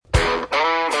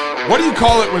What do you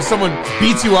call it when someone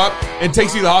beats you up and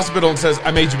takes you to the hospital and says,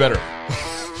 "I made you better"?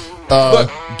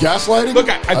 Gaslighting? Look,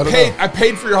 I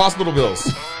paid for your hospital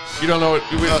bills. You don't know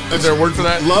what? Is there a word for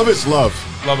that? Love is love.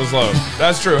 Love is love.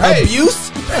 That's true. Hey, Abuse?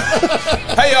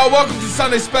 hey, y'all! Welcome to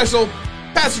Sunday Special.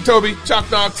 Pastor Toby, Chalk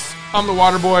Knox. I'm the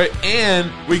Water Boy, and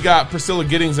we got Priscilla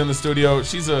Giddings in the studio.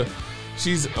 She's a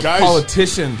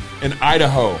politician in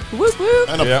Idaho. Whoop, whoop.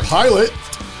 And a pilot.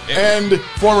 And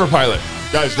former pilot.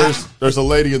 Guys, there's a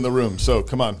lady in the room, so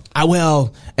come on.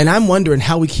 And I'm wondering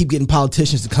how we keep getting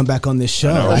politicians to come back on this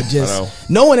show. I know.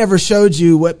 No one ever showed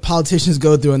you what politicians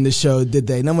go through on this show, did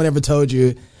they? No one ever told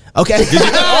you. Okay.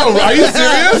 Oh, are you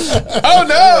serious? Oh,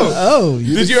 no. Oh.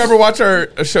 Did you ever watch our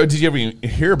show? Did you ever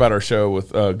hear about our show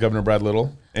with Governor Brad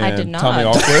Little? And I did not. Tommy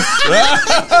Alquist.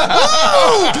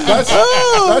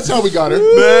 That's how we got her.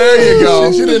 There you go.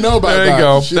 She didn't know about that. There you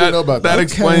go. She didn't know about that. That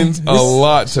explains a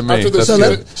lot to me. After this,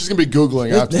 she's going to be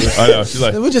Googling after this. I know. She's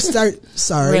like, we'll just start.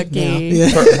 Sorry. Ricky. Yeah.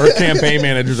 her campaign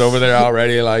manager's over there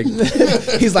already. Like,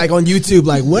 he's like on YouTube,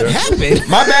 like, what happened?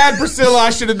 My bad, Priscilla.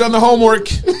 I should have done the homework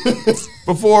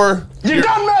before. You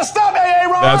done messed up, AA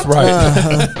Ron. That's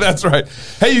right. That's right.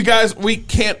 Hey, you guys, we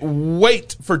can't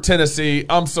wait for Tennessee.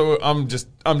 I'm just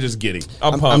giddy.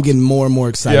 I'm pumped. I'm getting more and more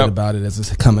excited about it as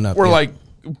it's coming up. We're like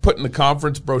putting the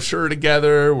conference brochure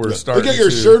together. We're starting. You got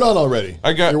your shirt on already.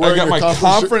 I got my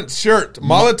conference shirt.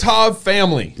 Molotov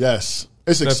family. Yes.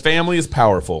 The family is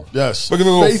powerful. Yes. Look at the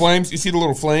little flames. You see the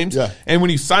little flames? Yeah. And when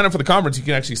you sign up for the conference, you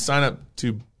can actually sign up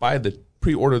to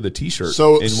pre-order the T-shirt.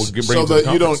 So and we'll bring so it to that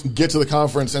the you conference. don't get to the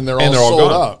conference and they're And all they're all sold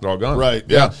gone. out. They're all gone. Right.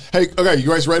 Yeah. Hey, okay, you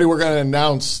guys ready? We're going to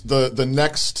announce the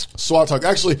next SWAT talk.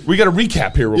 Actually, we got a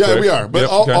recap here real quick. Yeah, we are. But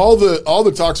all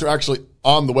the talks are actually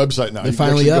on the website now. They're you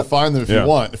finally can up. go find them if you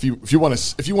want. If you want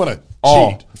to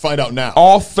cheat, find out now.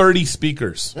 All 30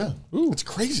 speakers. Yeah. Ooh, it's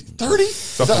crazy. 30?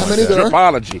 Is that how many there are?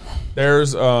 Apology.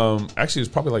 There's actually it's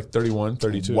probably like 31,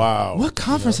 32. Wow. What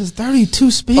conference has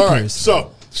 32 speakers? All right,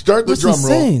 so start the That's drum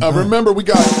insane. roll. Remember, we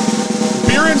got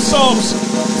Beer and Psalms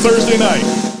Thursday night,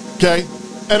 okay?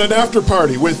 And an after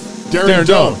party with Darren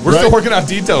Doan. We're still working out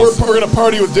details. We're going to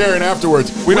party with Darren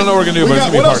afterwards. We don't know what we're going to do, but it's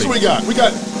going to be a party. What else do we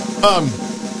got? We got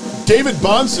David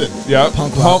Bonson. Yeah.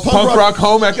 Punk rock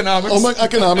home economics. Home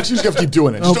economics. You just have to keep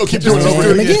doing it. Just Okay. keep doing it over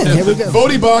Doing it again. Here we go.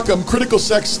 Vodi Bakum, critical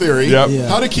sex theory. Yep. Yeah.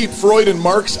 How to keep Freud and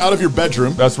Marx out of your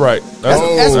bedroom. That's right.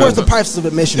 That's worth the price of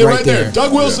admission Yeah, right there.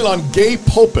 Doug Wilson on gay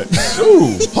pulpits.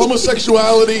 Ooh.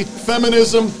 Homosexuality,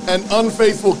 feminism, and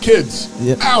unfaithful kids.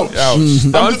 Yep. Ouch. Ouch.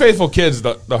 The unfaithful kid's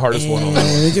the hardest one on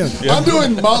that. I'm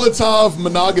doing Molotov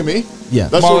monogamy. Yeah.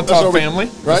 Molotov family.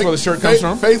 Right? That's where the shirt comes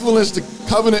from. Faithfulness to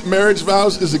covenant marriage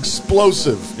vows is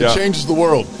explosive. Yeah. It changes the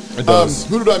world. It does.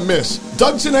 Who did I miss?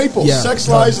 Doug Aples, Yeah. Sex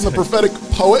Lies and the Prophetic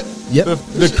Poet. Yep.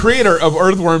 The creator of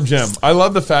Earthworm Jim. I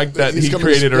love the fact that He's he coming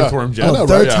created to- yeah. Earthworm Jim. I know,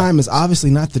 Third right? time is obviously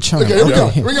not the charm. Okay, here we go.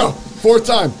 Here we go. Fourth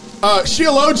time.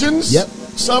 Sheologians. Yep.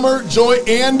 Summer, Joy,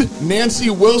 and Nancy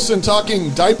Wilson talking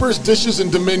diapers, dishes,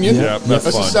 and Dominion. Yep, that's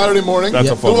a fun. Saturday morning. That's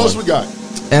a fun Who else one. we got?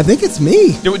 I think it's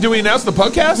me. Do we announce the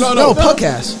podcast? No,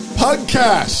 podcast.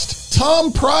 Podcast.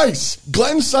 Tom Price,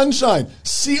 Glenn Sunshine,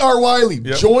 C.R. Wiley,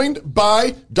 Yep. joined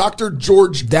by Dr.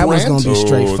 George That one's Grant. going to be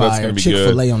straight That's fire. gonna be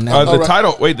Chick-fil-A good. on that. The All right.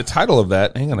 title. Wait, the title of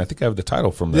that. Hang on, I think I have the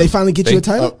title from them. Did they finally get you a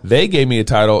title? They gave me a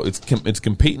title. It's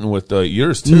competing with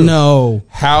yours too. No.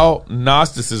 How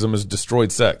Gnosticism has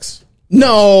destroyed sex.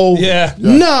 No. Yeah.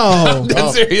 No.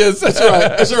 That's serious. That's all right.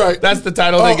 That's all right. That's the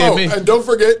title they gave me. And don't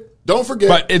forget,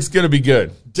 But it's going to be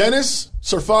good. Dennis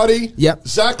Sarfati, Yep.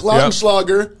 Zach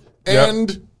Lautenschlager, Yep.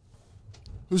 and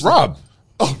who's Rob.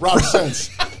 Oh, Rob Sense.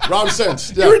 Rob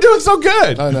Sense. Yeah. You were doing so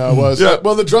good. I know, it was. Yeah.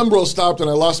 Well, the drum roll stopped and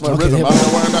I lost my rhythm. here I don't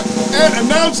know why I'm not. And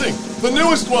announcing the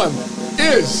newest one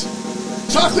is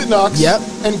Chocolate Knox. Yep.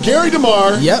 And Gary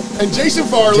DeMar. Yep. And Jason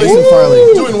Farley. Jason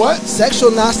Farley. Doing what?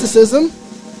 Sexual Gnosticism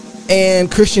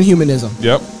and Christian humanism.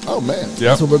 Yep. Oh, man. Yep.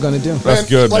 That's what we're going to do. That's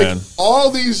good, like, man. All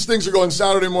these things are going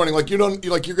Saturday morning. Like you're going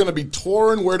to be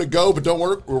touring where to go, but don't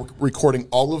worry, we're recording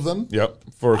all of them. Yep.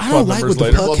 For I club don't like members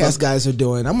what the later. podcast guys are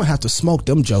doing. I'm going to have to smoke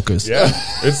them jokers. Yeah.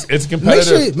 It's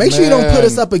competitive. Make sure you don't put Man.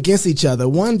 us up against each other.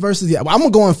 One versus the other. I'm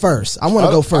going to go in first. I want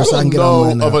to go first so I can don't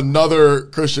get on know mine. of another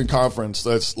Christian conference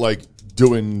that's like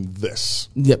doing this.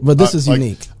 Yeah, but this is Like,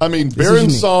 unique. I mean, This is Baron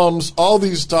unique. Psalms, all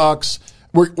these talks.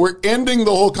 We're ending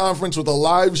the whole conference with a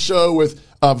live show with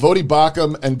Vodi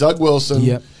Bakum and Doug Wilson.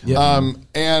 Yep.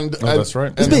 That's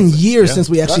right. It's been years since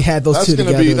we actually had those two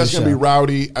together. That's going to be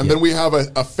rowdy. And then we have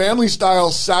a family-style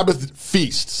Sabbath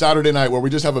feast Saturday night where we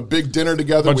just have a big dinner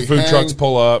together. Bunch of food trucks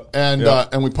pull up.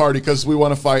 And we party because we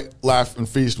want to fight, laugh, and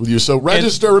feast with you. So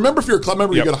register. Remember, if you're a club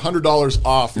member, you get $100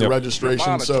 off your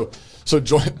registration. So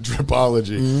join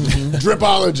Dripology.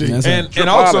 Dripology. And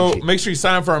also, make sure you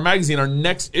sign up for our magazine. Our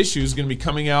next issue is going to be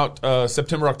coming out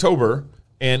September, October.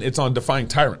 And it's on defying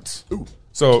tyrants. Ooh.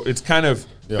 So it's kind of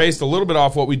based a little bit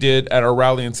off what we did at our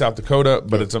rally in South Dakota,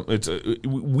 but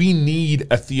we need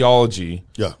a theology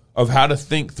of how to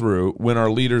think through when our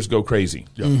leaders go crazy.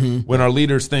 When our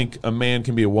leaders think a man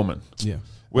can be a woman.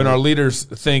 When our leaders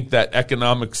think that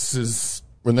economics is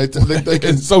when they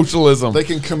can socialism, they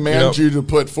can command you to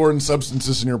put foreign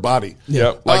substances in your body.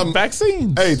 Like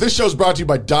vaccines. Hey, this show's brought to you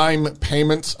by Dime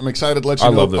Payments. I'm excited to let you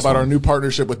know about our new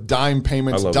partnership with Dime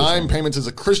Payments. Dime Payments is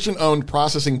a Christian-owned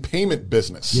processing payment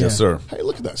business. Yes, sir. Hey,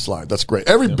 look at that slide. That's great.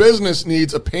 Every business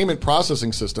needs a payment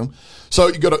processing system. So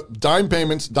you go to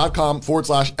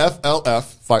dimepayments.com/FLF,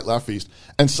 Fight, Laugh, Feast,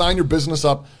 and sign your business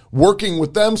up. Working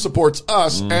with them supports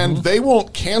us, and they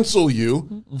won't cancel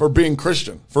you for being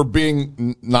Christian, for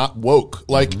being not woke,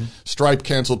 like Stripe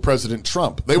canceled President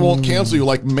Trump. They won't cancel you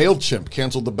like MailChimp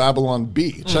canceled the Babylon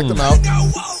Bee. Check them out.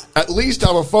 At least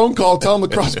have a phone call. Tell them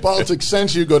Across Politics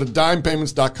sent you. Go to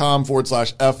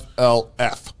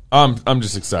dimepayments.com/FLF. I'm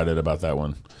just excited about that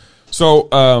one. So,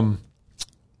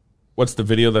 what's the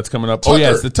video that's coming up? Tucker. Oh,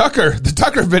 yeah, it's the Tucker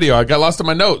video. I got lost in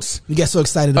my notes. You get so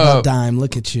excited about Dime.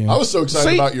 Look at you. I was so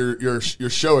excited about your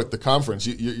show at the conference,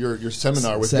 your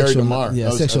seminar with Gary DeMar.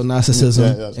 Sexual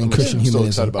narcissism and Christian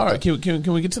humanism. All right,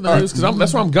 can we get to the news? Because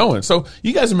that's where I'm going. So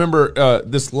you guys remember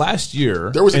this last year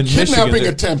there was a kidnapping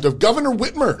Michigan, attempt of Governor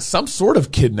Whitmer. Some sort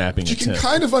of kidnapping attempt. You attempt.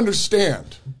 can kind of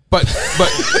understand. But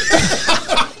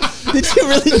did you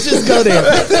really just go there?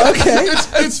 Okay.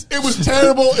 It was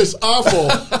terrible. It's awful.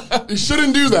 You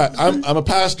shouldn't do that. I'm a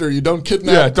pastor. You don't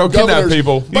kidnap. Yeah, don't kidnap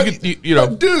people. But, you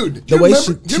know, dude, do you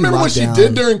remember what she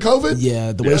did during COVID?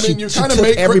 Yeah, the way she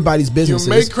took everybody's business.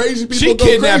 You make crazy people. She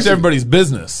kidnapped everybody's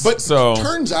business. But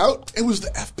turns out it was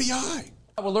the FBI.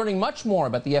 We're learning much more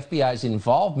about the FBI's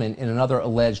involvement in another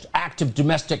alleged act of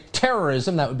domestic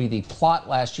terrorism. That would be the plot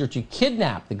last year to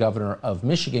kidnap the governor of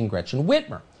Michigan, Gretchen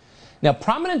Whitmer. Now,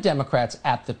 prominent Democrats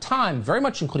at the time, very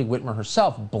much including Whitmer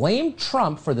herself, blamed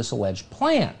Trump for this alleged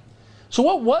plan. So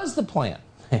what was the plan?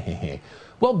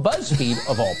 Well, BuzzFeed,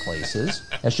 of all places,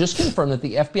 has just confirmed that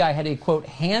the FBI had a, quote,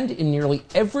 hand in nearly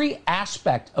every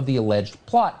aspect of the alleged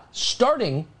plot,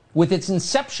 starting with its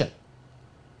inception.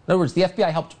 In other words, the FBI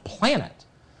helped plan it.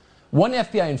 One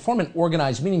FBI informant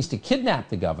organized meetings to kidnap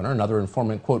the governor. Another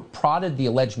informant, quote, prodded the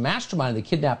alleged mastermind of the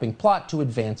kidnapping plot to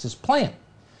advance his plan.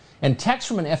 And text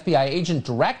from an FBI agent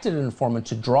directed an informant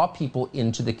to draw people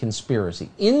into the conspiracy.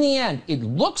 In the end, it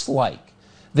looks like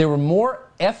there were more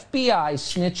FBI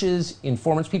snitches,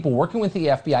 informants, people working with the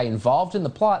FBI involved in the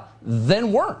plot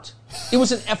than weren't. It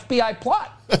was an FBI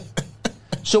plot.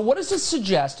 So what does this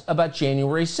suggest about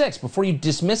January 6th? Before you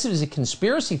dismiss it as a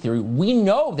conspiracy theory, we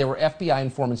know there were FBI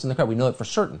informants in the crowd. We know it for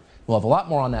certain. We'll have a lot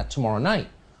more on that tomorrow night.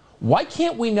 Why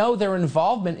can't we know their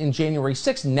involvement in January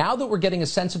 6th now that we're getting a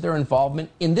sense of their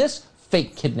involvement in this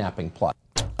fake kidnapping plot?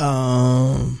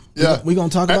 Yeah. We going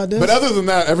to talk about this? But other than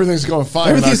that, everything's going fine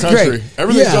Everything's in our country. Great.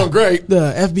 Everything's going great.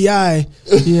 The FBI,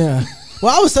 yeah.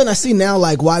 Well, all of a sudden I see now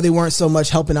like why they weren't so much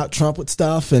helping out Trump with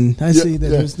stuff, and I see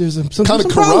that there's some kind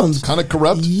of problems. Kind of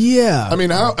corrupt. Yeah. I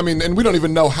mean, and we don't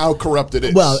even know how corrupt it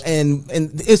is. Well, and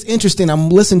it's interesting. I'm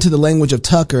listening to the language of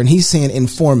Tucker, and he's saying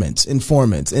informants,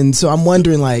 and so I'm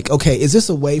wondering like, okay, is this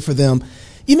a way for them?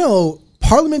 You know,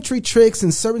 parliamentary tricks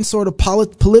and certain sort of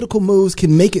political moves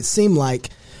can make it seem like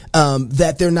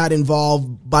that they're not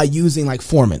involved by using like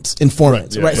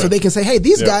informants, right? So they can say, hey,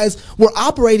 these guys were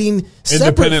operating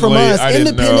separate from us.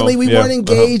 Independently, we weren't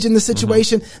engaged in the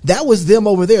situation. That was them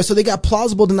over there. So they got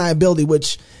plausible deniability,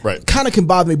 which kind of can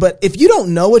bother me. But if you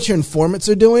don't know what your informants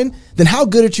are doing, then how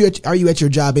good are you at your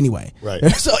job anyway? Right.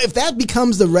 So if that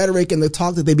becomes the rhetoric and the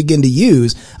talk that they begin to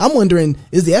use, I'm wondering,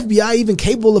 is the FBI even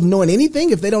capable of knowing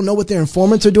anything if they don't know what their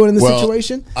informants are doing in the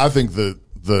situation? I think the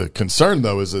concern,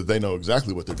 though, is that they know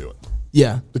exactly what they're doing.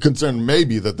 Yeah. The concern may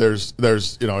be that there's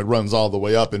it runs all the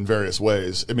way up in various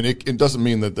ways. I mean, it doesn't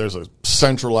mean that there's a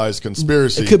centralized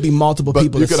conspiracy. It could be multiple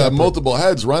people. You could have multiple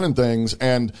heads running things,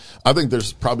 and I think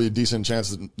there's probably a decent chance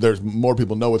that there's more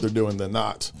people know what they're doing than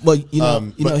not. Well, you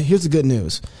know, here's the good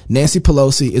news. Nancy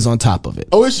Pelosi is on top of it.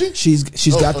 Oh, is she?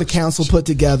 She's got the council put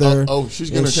together.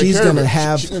 She's going to take care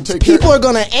of it. People are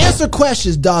going to answer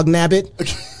questions, dog nabbit.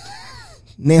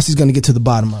 Nancy's going to get to the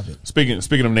bottom of it. Speaking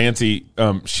of Nancy,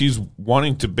 she's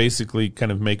wanting to basically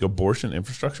kind of make abortion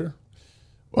infrastructure.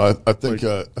 Well, I think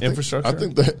infrastructure.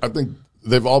 I think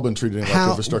they've all been treating it like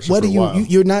infrastructure what for a while.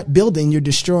 You're not building, you're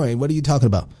destroying. What are you talking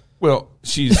about? Well,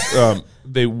 she's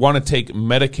they want to take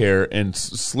Medicare and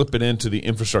slip it into the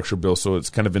infrastructure bill, so it's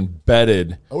kind of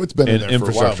embedded. Oh, it's been in there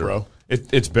infrastructure. for a while, bro.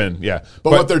 It's been, yeah.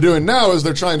 But what they're doing now is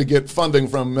they're trying to get funding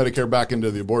from Medicare back into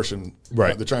the abortion.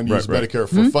 Right. They're trying to use Medicare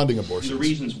for funding abortion. The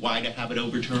reasons why to have it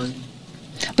overturned?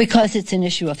 Because it's an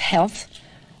issue of health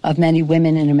of many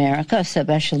women in America,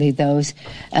 especially those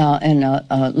in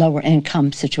lower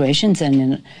income situations and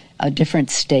in different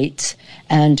states.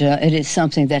 And it is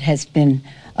something that has been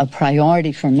a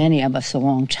priority for many of us a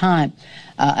long time.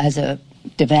 As a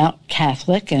devout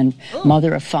Catholic and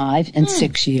mother of 5 in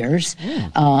 6 years,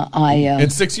 I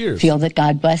 6 years. feel that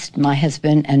God blessed my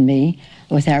husband and me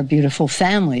with our beautiful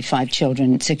family, 5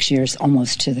 children, 6 years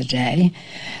almost to the day.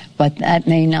 But that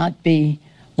may not be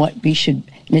what we should.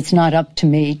 It's not up to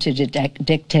me to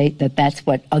dictate that that's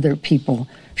what other people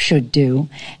should do.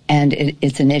 And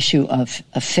it's an issue of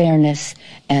fairness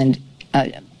and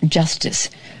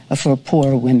justice for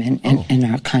poor women in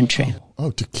our country. Oh,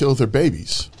 to kill their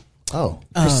babies. Oh,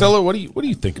 Priscilla, what do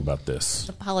you think about this?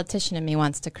 The politician in me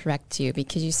wants to correct you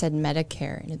because you said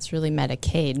Medicare and it's really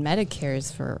Medicaid. Medicare is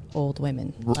for old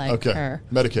women like her.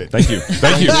 Medicaid. Thank you.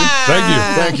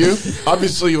 Thank you.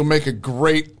 Obviously, you'll make a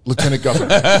great lieutenant governor.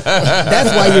 That's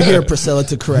why you're here, Priscilla,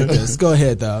 to correct us. Go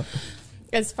ahead, though.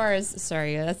 As far as,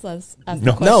 sorry, let's ask the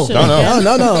No. question.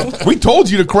 No. We told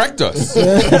you to correct us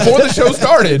before the show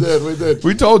started. We did.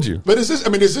 We told you. But is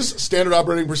this standard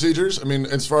operating procedures? I mean,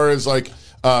 as far as like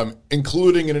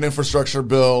including in an infrastructure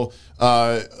bill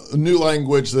new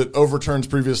language that overturns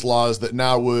previous laws that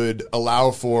now would allow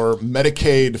for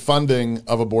Medicaid funding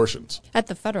of abortions. At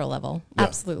the federal level,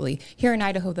 absolutely. Here in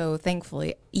Idaho, though,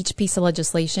 thankfully, each piece of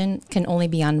legislation can only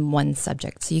be on one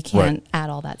subject, so you can't add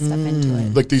all that stuff into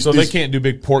it. Like they can't do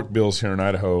big pork bills here in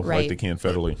Idaho like they can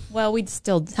federally. Well, we'd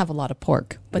still have a lot of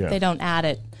pork, but they don't add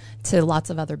it to lots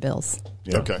of other bills.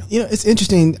 Yeah. Okay. You know, it's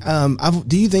interesting.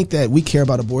 Do you think that we care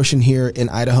about abortion here in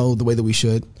Idaho the way that we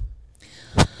should?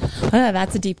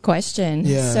 That's a deep question.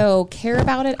 Yeah. So care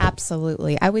about it?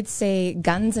 Absolutely. I would say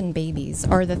guns and babies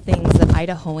are the things that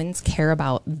Idahoans care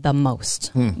about the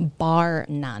most, bar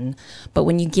none. But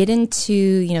when you get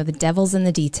into, the devil's in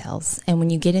the details, and when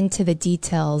you get into the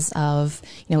details of,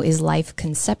 is life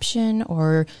conception,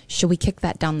 or should we kick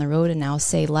that down the road and now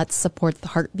say, let's support the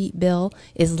heartbeat bill?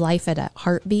 Is life at a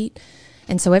heartbeat?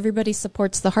 And so everybody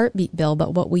supports the heartbeat bill,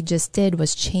 but what we just did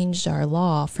was changed our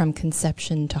law from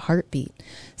conception to heartbeat.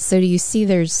 So do you see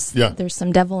there's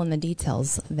some devil in the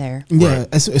details there? Yeah,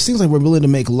 Right. it seems like we're willing to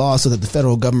make laws so that the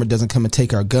federal government doesn't come and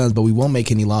take our guns, but we won't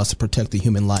make any laws to protect the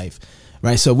human life.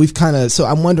 Right. So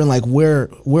I'm wondering like where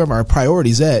are our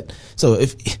priorities at? So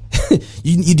if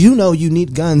you do know you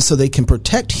need guns so they can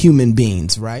protect human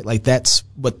beings, right? Like that's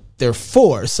what they're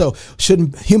for. So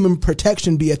shouldn't human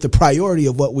protection be at the priority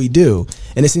of what we do?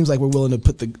 And it seems like we're willing to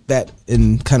put that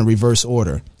in kind of reverse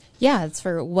order. Yeah, it's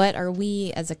for what are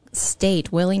we as a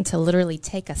state willing to literally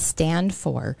take a stand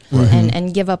for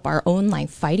and give up our own life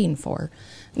fighting for.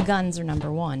 Guns are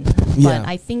number one. But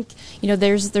I think,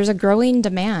 there's a growing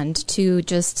demand to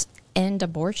just end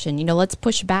abortion. Let's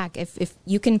push back. If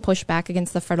you can push back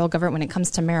against the federal government when it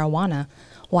comes to marijuana,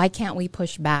 why can't we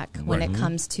push back when it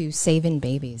comes to saving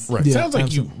babies? Right. Yeah, Sounds like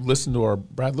absolutely. you listened to our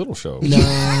Brad Little show. No,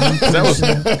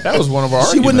 that was one of our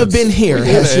she arguments. wouldn't have been here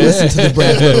had she listened to the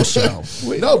Brad Little show.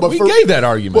 We gave that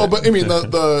argument. Well, but I mean the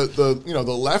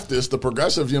leftists, the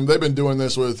progressives, they've been doing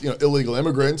this with illegal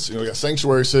immigrants. We got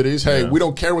sanctuary cities. Hey, we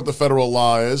don't care what the federal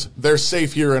law is. They're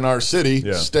safe here in our city.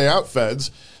 Yeah. Stay out,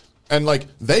 feds. And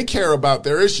they care about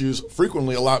their issues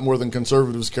frequently a lot more than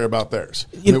conservatives care about theirs.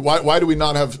 Why do we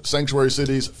not have sanctuary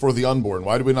cities for the unborn?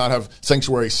 Why do we not have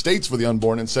sanctuary states for the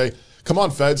unborn and say, come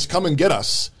on, feds, come and get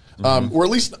us? Or at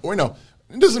least,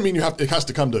 it doesn't mean it has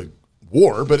to come to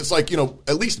war, but it's like,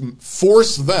 at least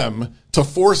force them to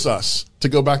force us to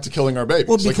go back to killing our babies.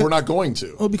 Well, we're not going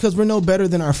to. Well, because we're no better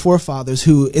than our forefathers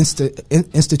who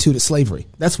instituted slavery.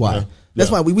 That's why. Yeah.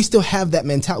 That's why we still have that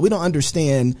mentality. We don't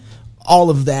understand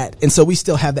all of that, and so we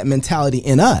still have that mentality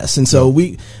in us, and so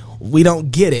we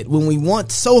don't get it when we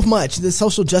want so much. The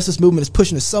social justice movement is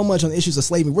pushing us so much on the issues of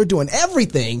slavery. We're doing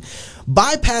everything,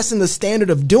 bypassing the standard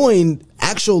of doing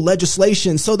actual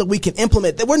legislation so that we can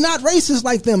implement that we're not racist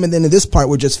like them, and then in this part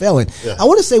we're just failing. I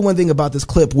want to say one thing about this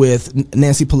clip with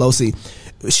Nancy Pelosi.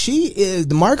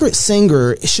 Margaret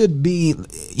Sanger should be,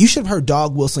 you should have heard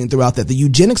dog whistling throughout that. The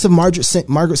eugenics of Margaret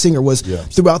Sanger was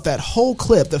throughout that whole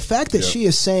clip. The fact that she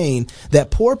is saying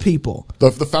that poor people.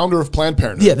 The founder of Planned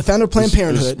Parenthood. Yeah, the founder of Planned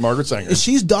Parenthood. Is Margaret Sanger.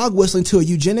 She's dog whistling to a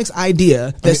eugenics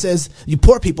idea that says, you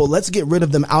poor people, let's get rid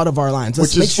of them out of our lines.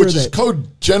 Let's make sure which is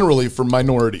code generally for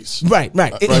minorities. Right.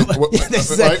 Right?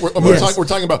 We're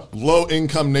talking about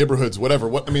low-income neighborhoods, whatever.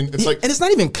 It's like... And it's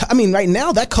not even... right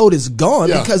now, that code is gone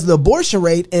because the abortion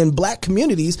rate in black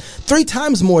communities 3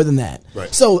 times more than that.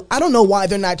 Right. So I don't know why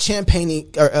they're not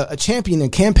championing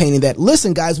and campaigning that.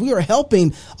 Listen, guys, we are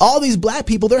helping all these black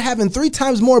people. They're having 3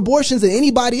 times more abortions than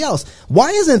anybody else.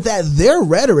 Why isn't that their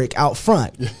rhetoric out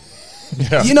front?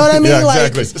 Yeah. You know what I mean? Yeah,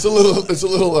 exactly. It's a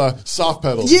little soft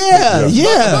pedal. Yeah.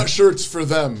 I'm not sure it's for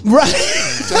them. Right.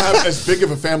 To have as big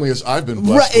of a family as I've been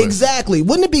blessed with. Exactly.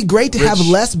 Wouldn't it be great to have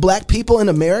less black people in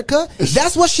America?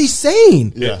 That's what she's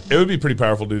saying. Yeah. It would be pretty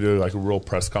powerful to do like a real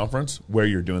press conference where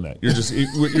you're doing that.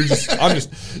 I'm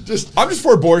just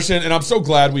for abortion, and I'm so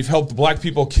glad we've helped black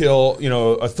people kill,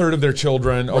 a third of their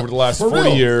children over the last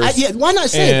 40 years. Why not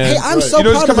say, hey, I'm so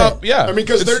proud of that. Yeah.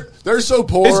 Because they're so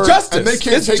poor. It's justice. And they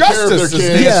can't take care of their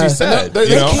kids. Yeah. She said, they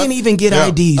can't even get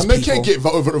IDs. And they can't get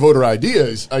voter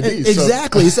IDs.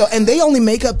 Exactly. So, and they only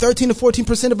make up 13 to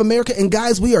 14% of America. And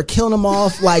guys, we are killing them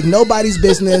off like nobody's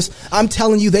business. I'm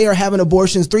telling you, they are having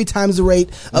abortions 3 times the rate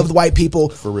of the white people.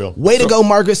 For real. Way to go,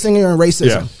 Margaret Sanger, and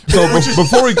racism. Yeah.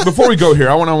 So before we go here,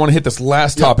 I want to hit this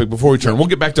last topic before we turn. We'll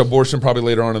get back to abortion probably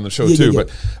later on in the show too. But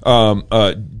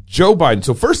Joe Biden.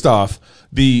 So first off,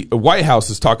 the White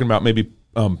House is talking about maybe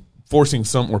forcing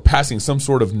passing some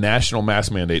sort of national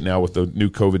mask mandate now with the new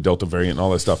COVID Delta variant and all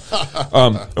that stuff.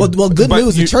 Well, good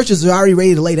news. The churches are already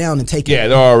ready to lay down and take it. Yeah,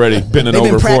 they're already bending over for it.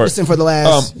 They've been practicing for the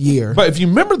last year. But if you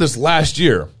remember this last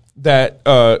year, that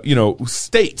our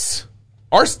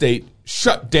state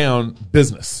shut down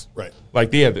business. Right.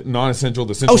 Like they have the non-essential,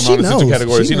 the essential, non-essential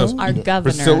categories. She knows. Our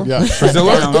governor.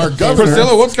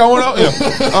 Priscilla, what's going on?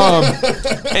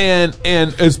 Yeah.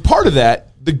 And as part of that,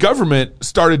 the government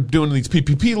started doing these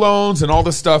PPP loans and all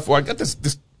this stuff. Well, I got this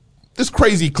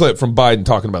crazy clip from Biden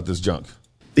talking about this junk.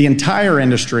 The entire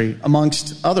industry,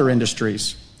 amongst other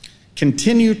industries,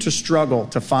 continue to struggle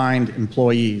to find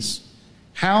employees.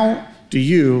 How do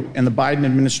you and the Biden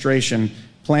administration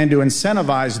plan to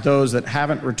incentivize those that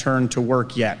haven't returned to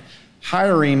work yet?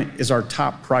 Hiring is our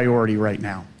top priority right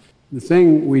now. The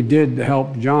thing we did to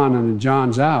help John and the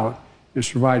Johns out is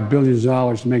provide billions of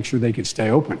dollars to make sure they could stay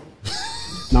open.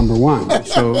 Number one.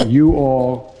 So you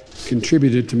all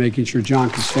contributed to making sure John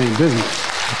could stay in business.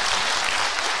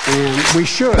 And we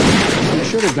should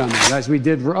have done that, as we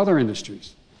did for other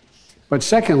industries. But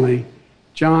secondly,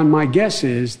 John, my guess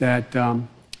is that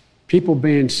people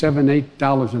being $7,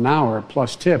 $8 an hour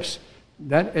plus tips,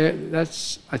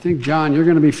 that's I think, John, you're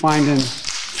going to be finding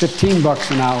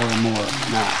 $15 an hour or more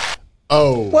now.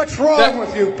 Oh, what's wrong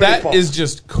with you people? That is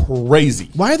just crazy.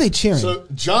 Why are they cheering? So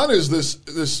John is this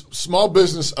small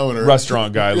business owner,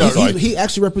 restaurant guy. He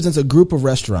actually represents a group of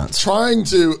restaurants trying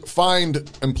to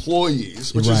find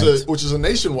employees, which is a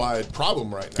nationwide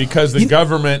problem right now. Because the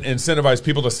government incentivized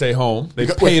people to stay home. They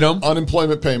paid them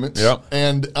unemployment payments. Yep.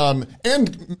 And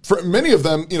for many of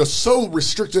them, so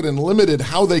restricted and limited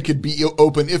how they could be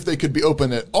open, if they could be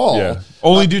open at all. Yeah.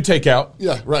 Only do takeout.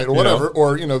 Yeah, right, or whatever.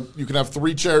 Or you can have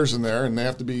 3 chairs in there. And they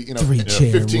have to be, 15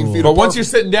 feet But apart. once you're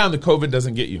sitting down, the COVID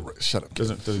doesn't get you. Shut up.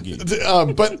 Doesn't get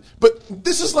you. But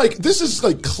this is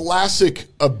like classic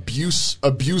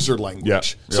abuser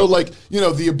language. Yeah. So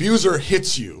the abuser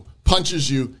hits you, punches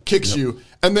you, kicks you,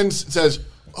 and then says,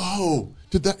 "Oh,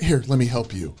 here? Let me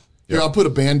help you. Here, I'll put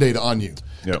a Band-Aid on you."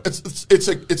 Yep. It's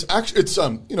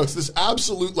this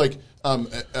absolute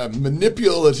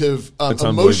manipulative,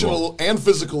 emotional and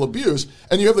physical abuse,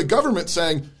 and you have the government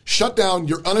saying, "Shut down.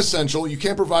 You're unessential. You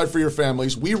can't provide for your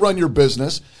families. We run your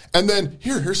business, and then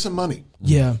here's some money."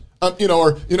 Yeah.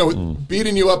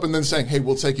 Beating you up and then saying, "Hey,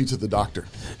 we'll take you to the doctor.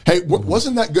 Hey,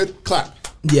 wasn't that good? Clap."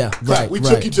 Yeah, Clap. We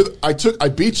took you to. I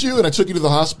beat you and I took you to the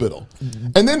hospital,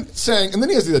 and then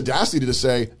he has the audacity to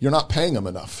say, "You're not paying them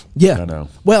enough." Yeah, I know.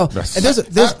 Well, and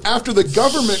there's after the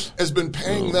government has been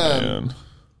paying them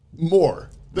more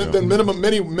than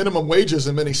minimum wages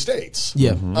in many states.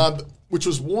 Yeah. Which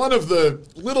was one of the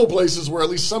little places where at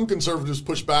least some conservatives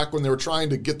pushed back when they were trying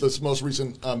to get this most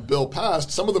recent bill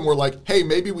passed. Some of them were like, "Hey,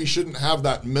 maybe we shouldn't have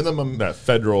that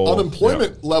federal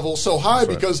unemployment level so high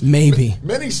because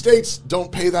many states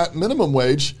don't pay that minimum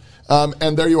wage."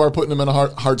 And there you are putting him in a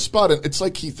hard spot. And it's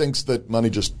like he thinks that money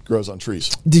just grows on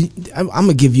trees. I'm going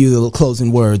to give you the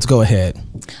closing words. Go ahead.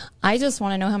 I just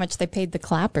want to know how much they paid the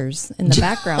clappers in the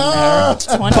background there.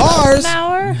 $20 an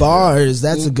hour? Bars.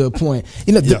 That's a good point.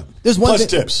 You know, there's one Plus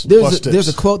thing, tips. There's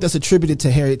a quote that's attributed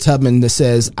to Harriet Tubman that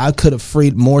says, "I could have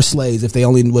freed more slaves if they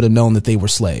only would have known that they were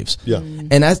slaves." Yeah.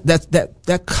 And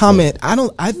that comment.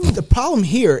 I think the problem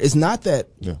here is not that.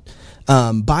 Yeah.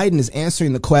 Biden is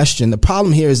answering the question. The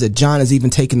problem here is that John is even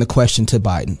taking the question to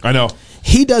Biden. I know.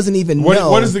 He doesn't even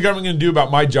know. What is the government going to do about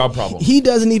my job problem? He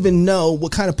doesn't even know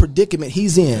what kind of predicament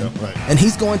he's in. Yeah, right. And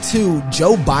he's going to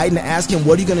Joe Biden to ask him,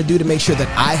 what are you going to do to make sure that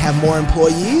I have more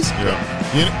employees?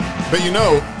 Yeah. But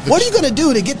what are you going to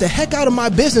do to get the heck out of my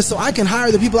business so I can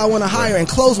hire the people I want to hire and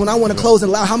close when I want to close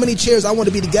and allow how many chairs I want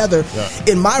to be together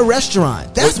in my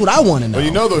restaurant? That's what I want to know. Well,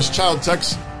 you know those child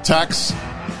tax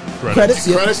credits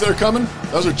that are coming?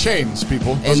 Those are chains,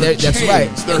 people. That's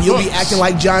right. They're and you'll hooks. be acting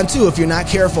like John, too, if you're not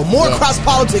careful. More Cross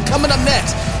Politics coming up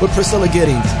next with Priscilla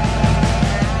Giddings.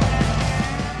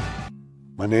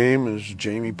 My name is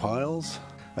Jamie Piles.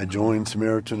 I joined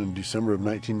Samaritan in December of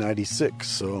 1996,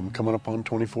 so I'm coming up on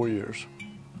 24 years.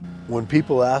 When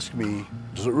people ask me,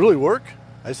 does it really work?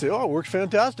 I say, oh, it works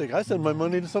fantastic. I send my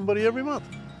money to somebody every month.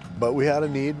 But we had a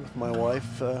need with my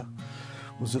wife.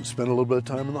 Spent a little bit of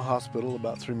time in the hospital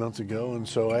about 3 months ago, and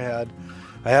so I had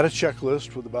a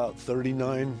checklist with about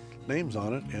 39 names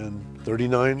on it, and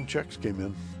 39 checks came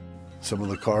in. Some of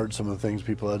the cards, some of the things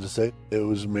people had to say, it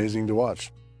was amazing to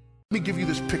watch. Let me give you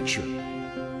this picture,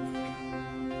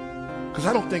 because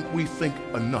I don't think we think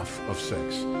enough of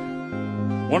sex.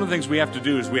 One of the things we have to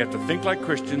do is we have to think like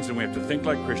Christians, and we have to think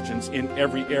like Christians in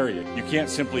every area. You can't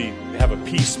simply have a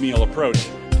piecemeal approach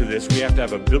to this. We have to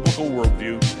have a biblical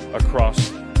worldview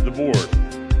across the board.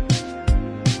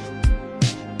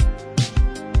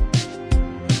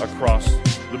 Across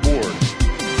the board.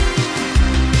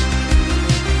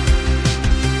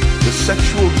 The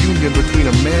sexual union between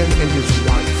a man and his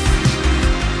wife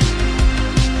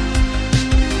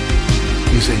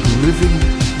is a living,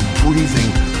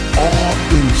 breathing,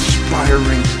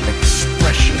 awe-inspiring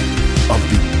expression of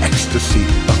the ecstasy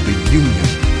of the union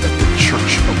that the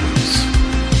church awaits.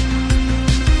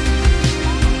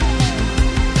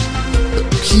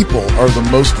 People are the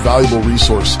most valuable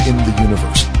resource in the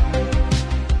universe.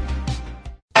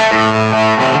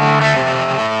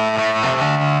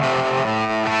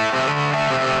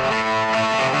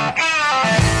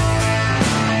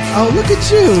 Oh, look at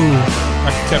you.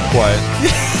 I kept quiet.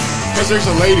 Because there's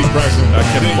a lady present. I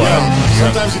kept quiet.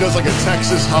 Sometimes he does like a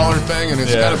Texas holler thing, and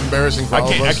it's kind of embarrassing for all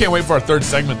of us. I can't wait for our third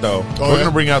segment, though. We're going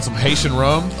to bring out some Haitian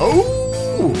rum. Oh!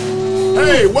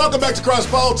 Hey, welcome back to Cross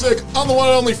Politics on the one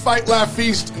and only Fight Laugh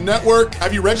Feast Network.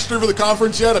 Have you registered for the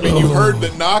conference yet? I mean, you heard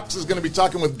that Knox is going to be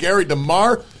talking with Gary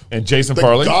DeMar. And Jason the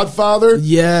Farley. Godfather.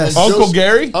 Yes. Uncle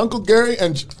Gary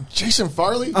and Jason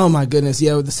Farley. Oh, my goodness.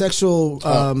 Yeah, the sexual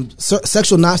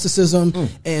Gnosticism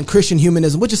and Christian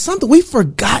humanism, which is something we've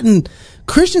forgotten.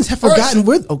 Christians have forgotten.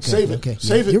 Save it.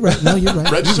 Save it. You're right. No, you're right.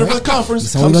 Register for the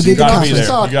conference. You got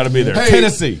to be there. Hey,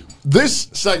 Tennessee. This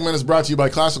segment is brought to you by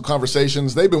Classical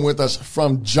Conversations. They've been with us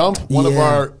from jump, one of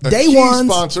our Day key ones.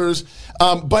 sponsors.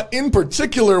 But in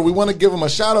particular, we want to give them a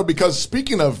shout out because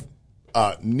speaking of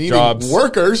needing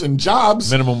workers and jobs,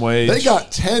 minimum wage, they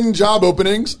got 10 job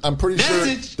openings. I'm pretty sure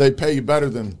they pay you better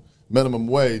than minimum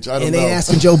wage. I don't know. And they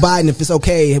asking Joe Biden if it's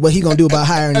okay, what he going to do about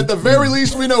hiring. At the very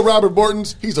least, we know Robert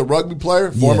Bortons. He's a rugby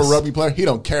player, former rugby player. He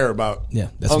don't care about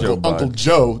Uncle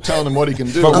Joe telling him what he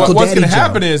can do. But what's going to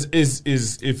happen is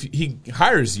if he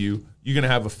hires you, you're going to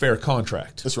have a fair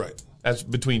contract. That's right. That's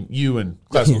between you and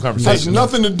Classical Conversations. Has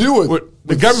nothing to do with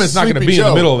the government's not going to be in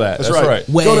the middle of that. That's right.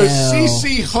 Well, go to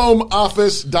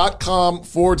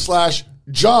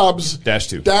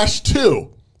cchomeoffice.com/jobs-2.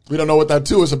 We don't know what that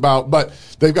 2 is about, but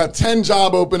they've got 10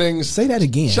 job openings. Say that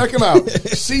again. Check them out.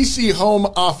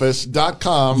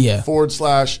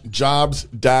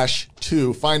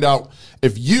 cchomeoffice.com/jobs-2. Find out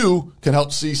if you can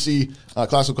help CC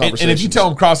Classical Conversations. And if you tell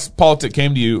them Cross Politic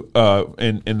came to you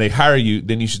and they hire you,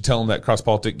 then you should tell them that Cross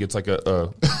Politic gets like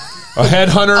a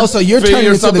headhunter. Oh, so you're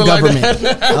turning into the government.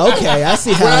 Like okay, I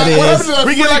see how it is.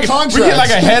 We get like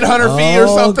a headhunter fee or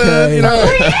something. Okay. You know?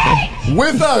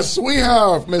 With us, we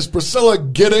have Miss Priscilla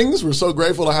Giddings. We're so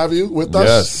grateful to have you with us.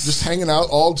 Yes. Just hanging out,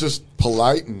 all just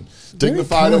polite and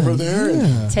dignified over there.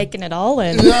 Yeah. Taking it all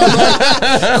in.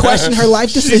 Question her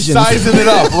life decisions. She's sizing it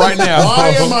up right now. Why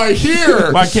am I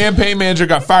here? My campaign manager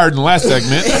got fired in the last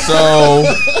segment, so...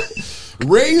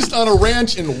 Raised on a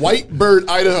ranch in Whitebird,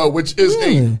 Idaho, which is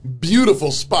a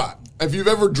beautiful spot. If you've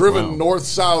ever driven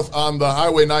north-south on the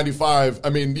Highway 95, I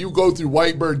mean, you go through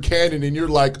Whitebird Canyon and you're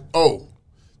like, oh,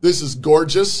 this is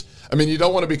gorgeous. I mean, you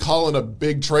don't want to be calling a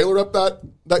big trailer up that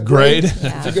that grade.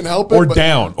 If you can help it. Or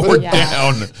down.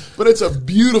 But it's a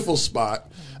beautiful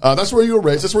spot. That's where you were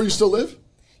raised. That's where you still live?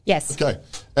 Yes. Okay.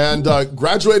 And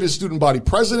graduated student body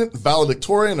president,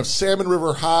 valedictorian of Salmon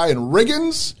River High in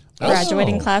Riggins.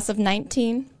 Graduating class of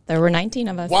 19. There were 19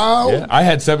 of us. Wow. Yeah, I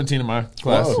had 17 in my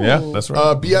class. Whoa. Yeah, that's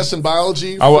right. BS in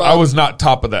biology. I was not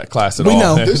top of that class at all. We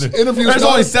know. This interview. There's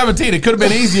only 17. It could have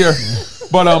been easier.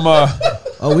 But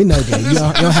oh, we know, Gabe. You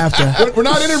don't have to. We're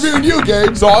not interviewing you,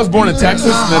 Gabe. So I was born in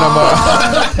Texas, and then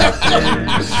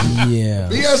Yeah.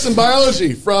 BS in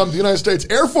biology from the United States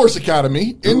Air Force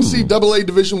Academy, NCAA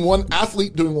Division I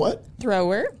athlete doing what?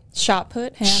 Thrower, shot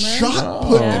put, hammer. Shot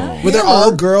put. Yeah. Were there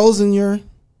all girls in your?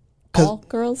 All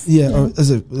girls? Yeah, or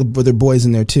were there boys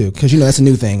in there too? Because that's a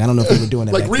new thing. I don't know if they were doing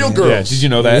that. Like back real then. girls. Yeah, did you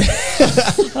know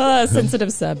that?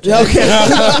 Sensitive subject. Okay.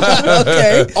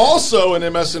 Okay. Also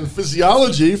an MS in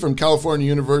physiology from California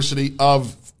University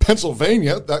of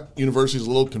Pennsylvania. That university is a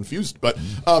little confused, but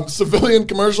civilian,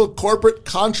 commercial, corporate,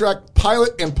 contract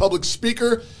pilot, and public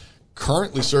speaker.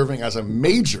 Currently serving as a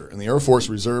major in the Air Force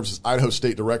Reserves as Idaho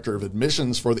State Director of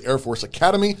Admissions for the Air Force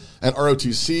Academy and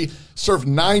ROTC. Served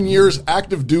 9 years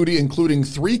active duty, including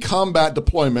 3 combat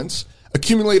deployments.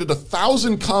 Accumulated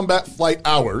 1,000 combat flight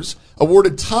hours.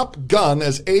 Awarded Top Gun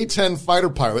as A-10 fighter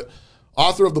pilot.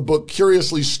 Author of the book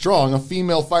Curiously Strong, a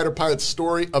female fighter pilot's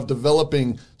story of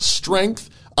developing strength.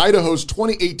 Idaho's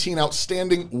 2018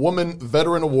 Outstanding Woman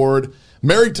Veteran Award.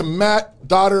 Married to Matt,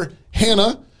 daughter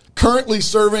Hannah. Currently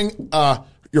serving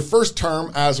your first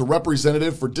term as a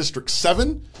representative for District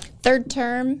 7. Third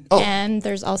term, and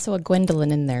there's also a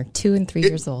Gwendolyn in there, 2 and 3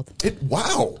 years old.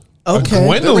 Wow.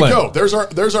 Okay. There we go.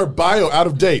 There's our bio out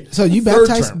of date. So you Third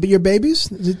baptized term. your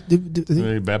babies?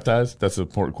 Are you baptized? That's an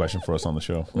important question for us on the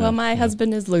show. Well, my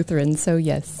husband is Lutheran, so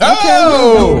yes.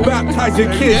 Oh! Baptize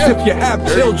your kids if you have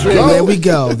children. There we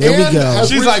go. There we go.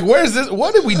 She's like, where's this?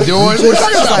 What are we doing? We're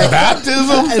talking about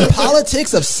baptism? And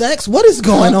politics of sex? What is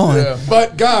going on? Yeah.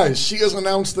 But guys, she has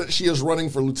announced that she is running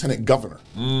for lieutenant governor.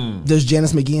 Does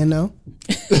Janice McGeehan know?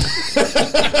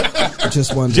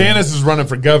 Just wondering. Janice is running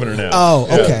for governor now. Oh,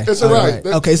 okay. It's all right.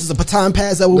 Okay, this is a baton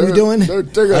pass. Is that what we're doing? They're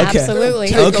gonna Absolutely.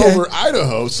 take over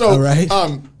Idaho. So, All right.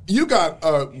 you got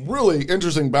a really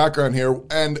interesting background here,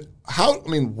 and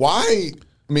why?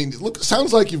 Look,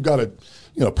 sounds like you've got a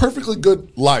perfectly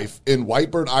good life in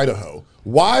Whitebird, Idaho.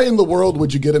 Why in the world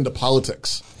would you get into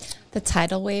politics? The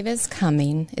tidal wave is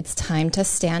coming. It's time to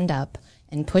stand up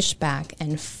and push back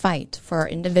and fight for our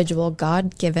individual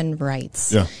God-given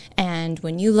rights. Yeah. And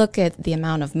when you look at the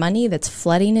amount of money that's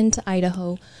flooding into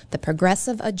Idaho, the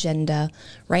progressive agenda,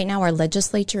 right now our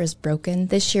legislature is broken.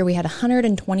 This year we had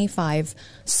 125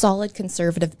 solid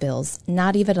conservative bills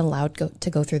not even allowed to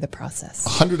go through the process.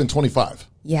 125.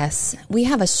 Yes, we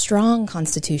have a strong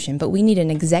constitution, but we need an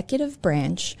executive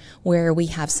branch where we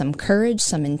have some courage,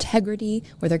 some integrity,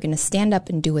 where they're going to stand up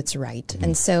and do what's right. Mm-hmm.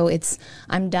 And so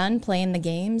I'm done playing the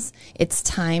games. It's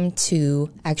time to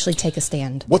actually take a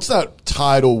stand. What's that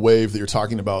tidal wave that you're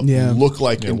talking about look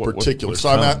like in particular? So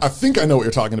I think I know what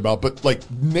you're talking about, but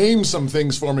name some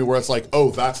things for me where it's like,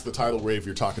 oh, that's the tidal wave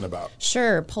you're talking about.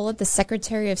 Sure. Pull up the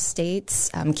Secretary of State's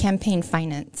campaign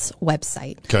finance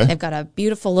website. Okay. They've got a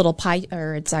beautiful little pie,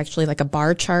 or it's actually like a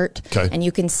bar chart. Okay. And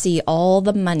you can see all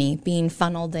the money being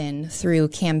funneled in through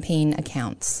campaign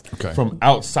accounts. Okay. From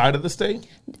outside of the state?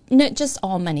 No, just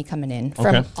all money coming in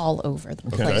from all over the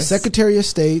place. Secretary of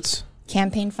State's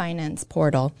campaign finance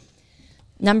portal.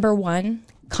 Number 1,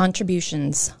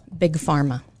 contributions, big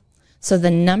pharma. So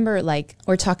the number,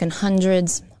 we're talking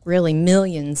hundreds, really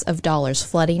millions of dollars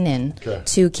flooding in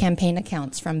to campaign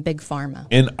accounts from big pharma.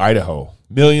 In Idaho,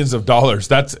 millions of dollars.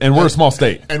 And we're a small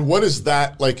state. And what does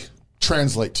that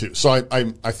translate to? So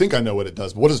I think I know what it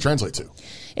does, but what does it translate to?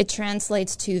 It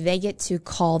translates to they get to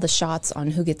call the shots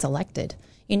on who gets elected.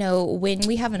 When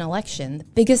we have an election, the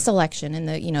biggest election in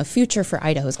the future for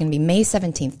Idaho is going to be May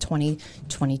 17th,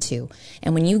 2022.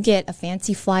 And when you get a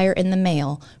fancy flyer in the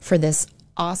mail for this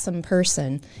awesome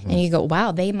person and you go,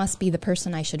 wow, they must be the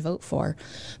person I should vote for.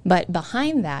 But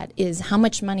behind that is how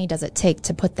much money does it take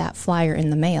to put that flyer in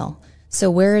the mail? So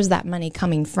where is that money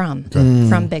coming from?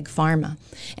 From Big Pharma.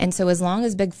 And so as long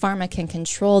as Big Pharma can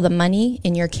control the money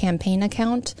in your campaign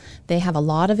account, they have a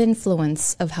lot of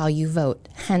influence of how you vote.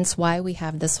 Hence why we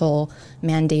have this whole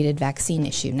mandated vaccine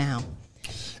issue now.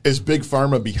 Is Big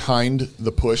Pharma behind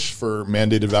the push for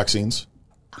mandated vaccines?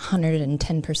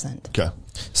 110%. Okay.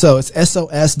 So it's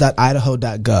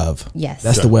sos.idaho.gov. Yes.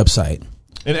 That's the website.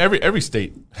 And every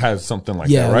state has something like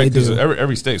that, right? Because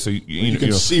every state, so you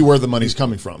can see where the money's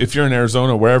coming from. If you're in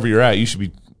Arizona, wherever you're at, you should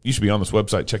be on this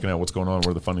website checking out what's going on,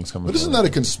 where the funding's coming from. But isn't that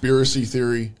a conspiracy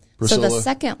theory? Priscilla? So the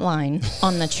second line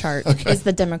on the chart is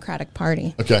the Democratic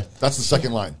Party. Okay, that's the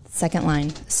second line. Second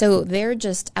line. So they're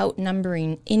just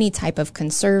outnumbering any type of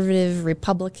conservative,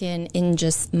 Republican in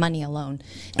just money alone.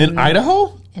 In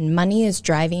Idaho? And money is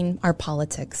driving our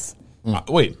politics.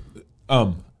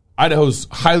 Idaho's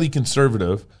highly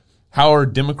conservative. How are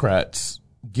Democrats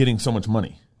getting so much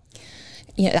money?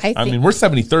 Yeah, I mean, we're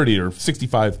 70-30 or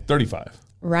 65-35.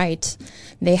 Right.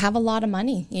 They have a lot of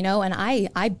money, and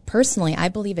I personally, I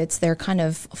believe it's their kind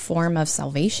of form of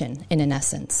salvation in an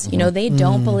essence. Mm-hmm. They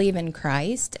don't believe in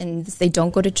Christ, and they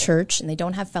don't go to church, and they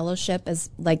don't have fellowship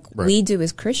as we do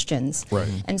as Christians. Right.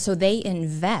 And so they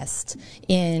invest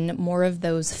in more of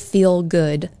those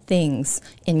feel-good things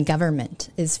in government,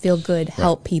 is feel-good,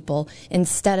 help people,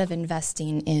 instead of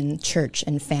investing in church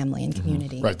and family and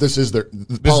community. Right. This is their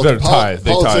tithe.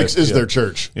 Politics is their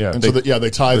church. Yeah. And they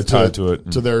tithe to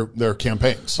it. To their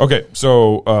campaigns. Okay,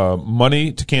 so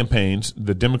money to campaigns,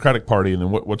 the Democratic Party, and then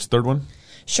what's the third one?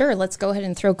 Sure, let's go ahead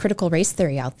and throw critical race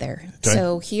theory out there. Okay.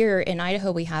 So here in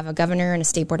Idaho, we have a governor and a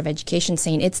state board of education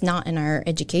saying it's not in our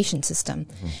education system.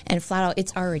 Mm-hmm. And flat out,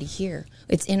 it's already here.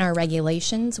 It's in our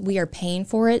regulations. We are paying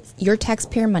for it. Your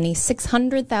taxpayer money,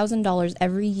 $600,000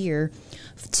 every year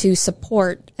to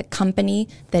support a company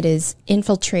that is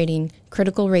infiltrating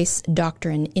critical race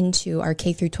doctrine into our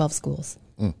K through 12 schools.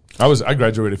 I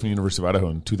graduated from the University of Idaho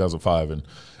in 2005, and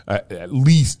at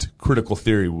least critical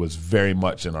theory was very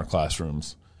much in our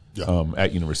classrooms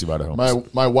at University of Idaho.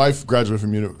 My wife graduated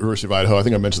from University of Idaho. I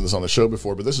think I mentioned this on the show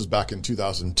before, but this is back in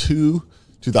 2002,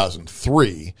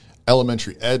 2003,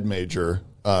 elementary ed major,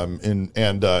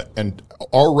 and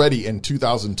already in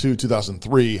 2002,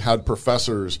 2003 had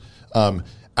professors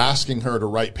asking her to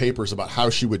write papers about how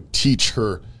she would teach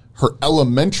her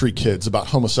elementary kids about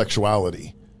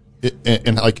homosexuality.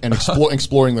 And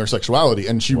exploring their sexuality.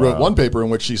 And she wrote one paper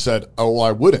in which she said, "Oh, well,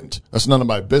 I wouldn't. That's none of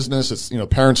my business. It's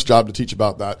parents' job to teach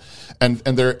about that." And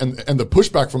the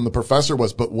pushback from the professor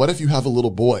was, "But what if you have a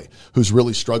little boy who's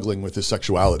really struggling with his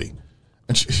sexuality?"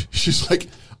 And she's like,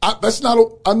 I'm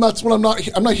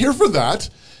not here for that.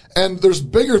 And there's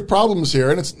bigger problems here,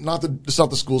 and it's not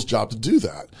the school's job to do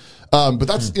that. But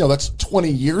that's 20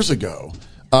 years ago,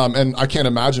 and I can't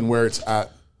imagine where it's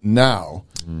at now.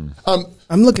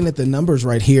 I'm looking at the numbers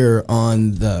right here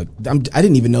on I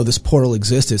didn't even know this portal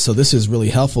existed, so this is really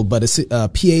helpful. But it's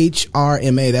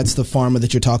PHRMA. That's the pharma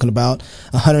that you're talking about.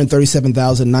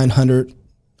 137,900.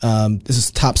 This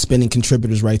is top spending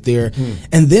contributors right there. Mm-hmm.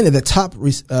 And then at the top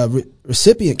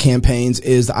recipient campaigns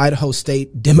is the Idaho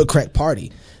State Democrat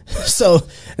Party. So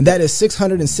that is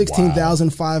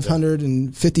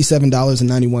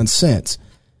 $616,557.91.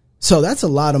 So that's a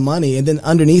lot of money. And then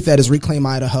underneath that is Reclaim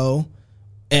Idaho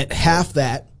at half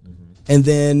that. And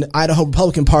then Idaho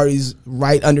Republican Party's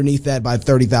right underneath that by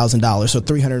 $30,000. So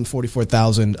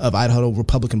 $344,000 of Idaho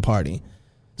Republican Party.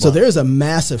 So there's a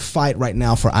massive fight right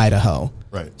now for Idaho.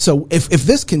 Right. So if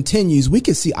this continues, we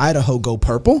could see Idaho go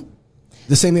purple.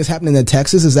 The same thing is happening in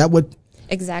Texas. Is that what?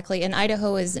 Exactly. And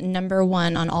Idaho is number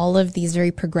one on all of these very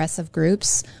progressive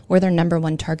groups. We're their number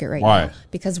one target right now.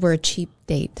 Because we're a cheap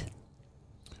date.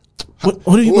 What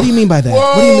do you mean by that?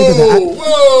 What do you mean by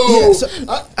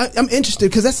that? I'm interested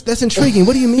because that's intriguing.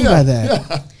 What do you mean by that?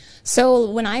 Yeah. So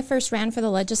when I first ran for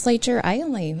the legislature,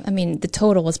 the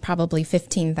total was probably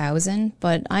 $15,000,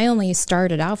 but I only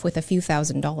started off with a few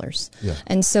 $1,000s. Yeah.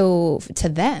 And so to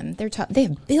them, they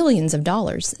have billions of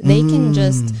dollars. They can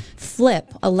just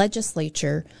flip a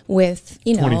legislature with,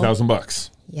 $20,000.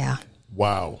 Yeah.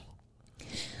 Wow.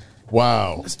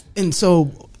 And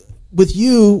so with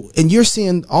you, and you're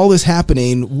seeing all this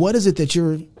happening, what is it that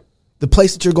the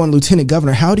place that you're going, Lieutenant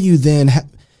Governor, how do you then,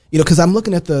 because I'm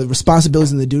looking at the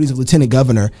responsibilities and the duties of Lieutenant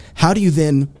Governor, how do you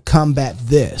then combat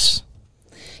this?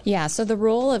 Yeah, so the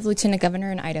role of Lieutenant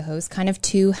Governor in Idaho is kind of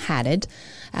two-hatted.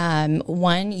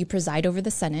 One, you preside over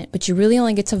the Senate, but you really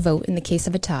only get to vote in the case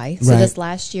of a tie. So this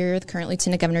last year, the current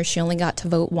Lieutenant Governor, she only got to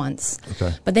vote once.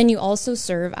 Okay. But then you also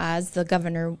serve as the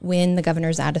governor when the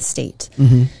governor's out of state.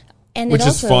 Mm-hmm. Which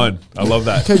is fun. I love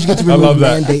that. Because you get to remove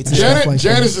mandates and stuff like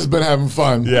Janice has been having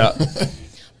fun. Yeah.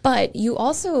 But you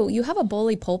have a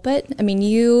bully pulpit. I mean,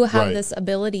 you have this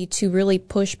ability to really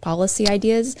push policy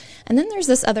ideas. And then there's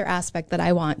this other aspect that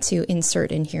I want to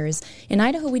insert in here is in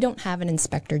Idaho, we don't have an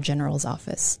inspector general's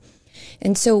office.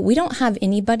 And so we don't have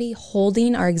anybody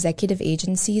holding our executive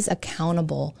agencies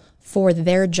accountable for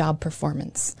their job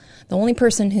performance. The only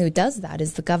person who does that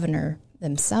is the governor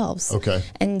themselves. Okay.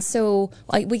 And so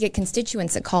we get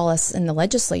constituents that call us in the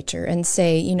legislature and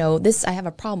say, I have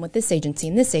a problem with this agency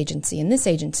and this agency and this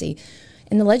agency.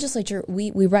 In the legislature,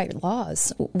 we write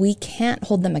laws. We can't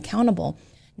hold them accountable.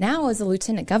 Now, as a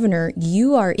lieutenant governor,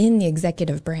 you are in the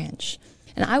executive branch.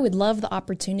 And I would love the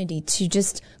opportunity to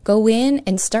just go in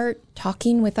and start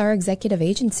talking with our executive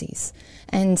agencies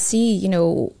and see, you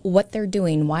know, what they're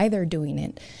doing, why they're doing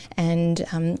it, and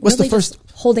what's really the first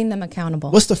just holding them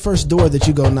accountable. What's the first door that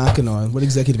you go knocking on? What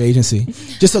executive agency?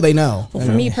 Just so they know. Well,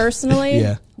 for me personally,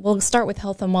 yeah. We'll start with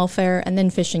health and welfare and then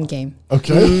fish and game.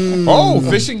 Okay. Oh,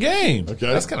 fish and game. Okay.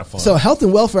 That's kind of fun. So health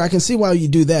and welfare, I can see why you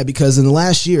do that, because in the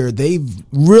last year they've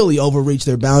really overreached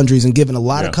their boundaries and given a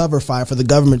lot of cover fire for the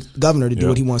governor to do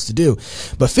what he wants to do.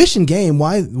 But fish and game,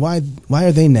 why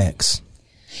are they next?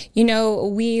 You know,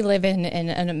 we live in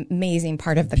an amazing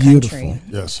part of the Beautiful. country.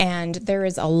 Yes. And there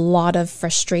is a lot of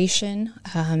frustration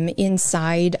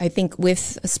inside, I think,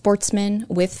 with sportsmen,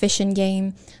 with fish and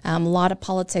game. A lot of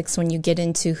politics when you get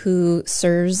into who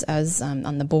serves as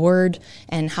on the board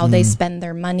and how they spend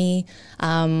their money.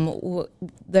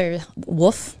 Their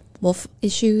wolf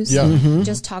issues. Yeah.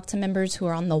 Just talk to members who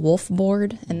are on the wolf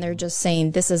board, and they're just saying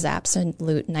this is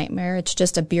absolute nightmare. It's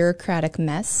just a bureaucratic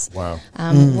mess. Wow.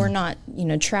 We're not,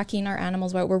 tracking our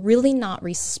animals well. We're really not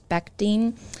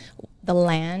respecting the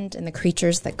land and the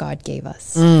creatures that God gave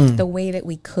us the way that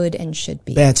we could and should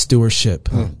be. Bad stewardship.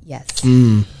 Yes.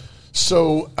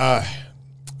 So,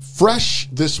 fresh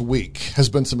this week has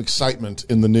been some excitement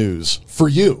in the news for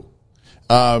you.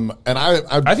 And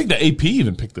I think the AP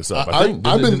even picked this up. I've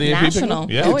been did the AP pick it national. up?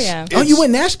 Yeah. Oh yeah. Oh, you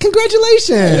went national?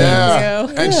 Congratulations. Yeah.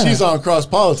 Thank you. And she's on cross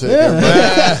politics.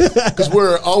 Because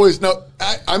we're always,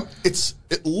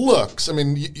 it looks, I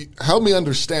mean, you help me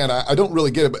understand. I don't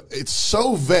really get it, but it's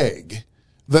so vague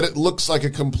that it looks like a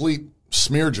complete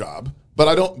smear job. But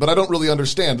I don't really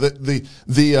understand.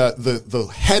 The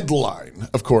headline,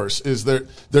 of course, is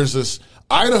there's this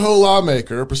Idaho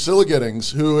lawmaker, Priscilla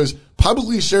Giddings, who has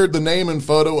publicly shared the name and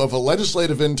photo of a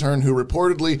legislative intern who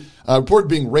reported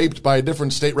being raped by a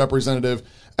different state representative,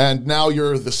 and now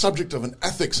you're the subject of an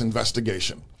ethics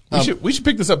investigation. We should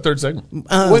pick this up third segment.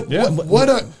 Hold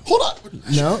on.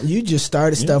 No, you just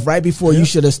started stuff right before you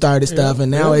should have started stuff,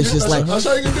 and now it's just like, that's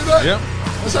how you can do that? Yeah.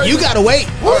 you got to wait.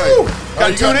 All right.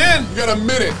 Gotta tune in. You got a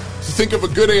minute to think of a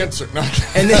good answer. No.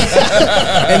 And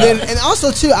then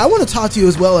also too, I want to talk to you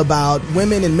as well about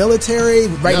women in military.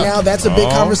 Right now, that's a big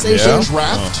conversation. Yeah.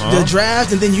 Draft. The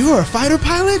draft, and then you are a fighter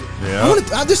pilot. Yeah.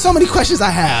 There's so many questions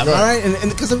I have. All right,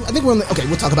 and because I think we're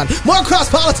we'll talk about it. More cross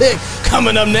politics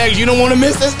coming up next. You don't want to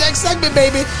miss this next segment,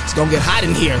 baby. It's gonna get hot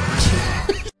in here.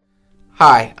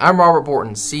 Hi, I'm Robert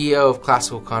Borton, CEO of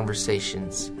Classical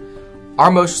Conversations. Our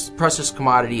most precious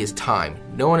commodity is time.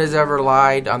 No one has ever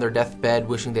lied on their deathbed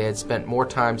wishing they had spent more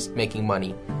time making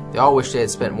money. They all wish they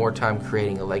had spent more time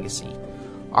creating a legacy.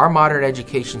 Our modern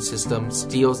education system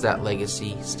steals that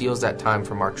legacy, steals that time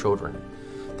from our children.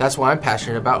 That's why I'm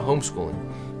passionate about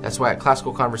homeschooling. That's why at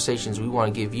Classical Conversations we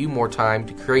want to give you more time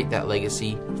to create that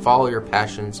legacy, follow your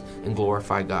passions, and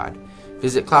glorify God.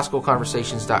 Visit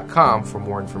classicalconversations.com for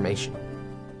more information.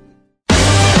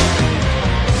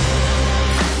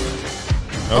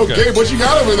 Okay, what you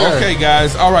got over there? Okay,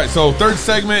 guys. All right, so third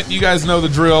segment. You guys know the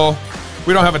drill.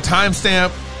 We don't have a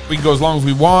timestamp. We can go as long as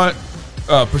we want.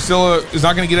 Priscilla is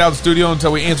not going to get out of the studio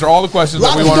until we answer all the questions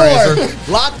that we want to answer.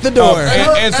 Lock the door.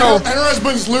 And her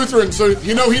husband's Lutheran, so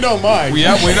he don't mind.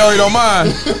 Yeah, we know he don't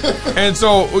mind. And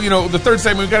so, the third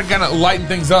segment, we've got to kind of lighten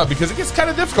things up because it gets kind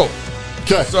of difficult.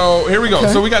 Okay. So here we go.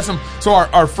 Okay. So we got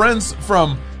our friends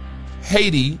from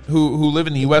Haiti who live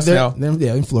in the U.S. now.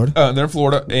 They're in Florida. They're in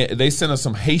Florida. They sent us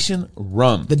some Haitian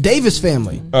rum. The Davis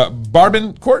family.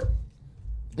 Barbancourt.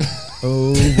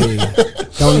 Oh, wait.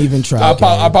 Don't even try.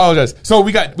 I apologize. So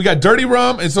we got dirty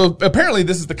rum, and so apparently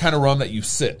this is the kind of rum that you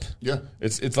sip. Yeah.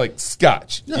 It's like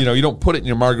scotch. Yeah. You don't put it in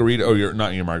your margarita, or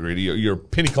not in your margarita, your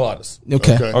pina coladas.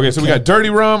 Okay. Okay, so we got dirty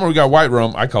rum or we got white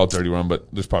rum. I call it dirty rum, but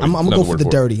there's probably I'm gonna go for the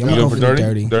dirty. I'm gonna go for the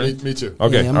dirty. Me too.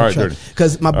 Okay, Yeah, all right, dirty.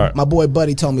 Because my boy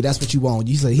Buddy told me that's what you want.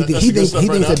 You say he thinks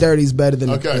the dirty is better than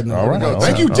okay. the All right. all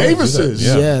Thank you, right. Davises.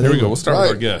 Yeah. Here we go. We'll start with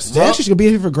our guest. They actually gonna be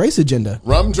here for Grace Agenda.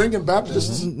 Rum drinking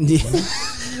Baptists.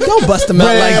 Don't bust them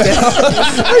out like that.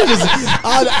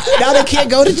 Now they can't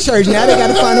go to church. Now they got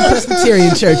to find a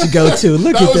Presbyterian church to go to.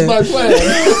 Look That at was that. my plan.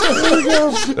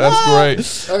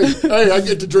 That's great. Hey, I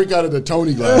get to drink out of the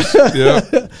Tony glass. Yeah.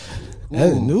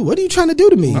 What are you trying to do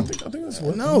to me? I think that's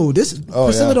what. No,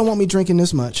 Priscilla don't want me drinking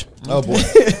this much. Oh boy.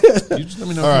 You just let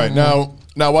me know. All right, now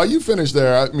while you finish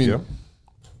there, I mean,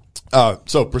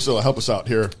 so Priscilla, help us out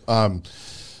here.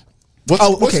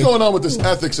 What's going on with this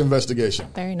ethics investigation?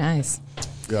 Very nice.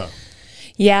 Yeah.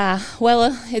 Yeah,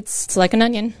 well, it's like an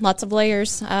onion, lots of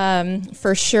layers.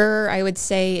 For sure, I would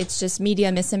say it's just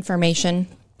media misinformation.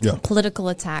 Yeah. Political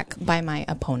attack by my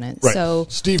opponent. Right. So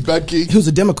Steve Bedke, who's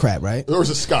a Democrat, right? Or is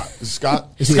it Scott? Is it Scott?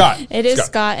 Scott. it is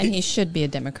Scott, and he should be a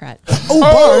Democrat.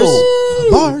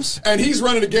 Bars. And he's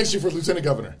running against you for lieutenant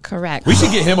governor. Correct. We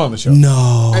should get him on the show.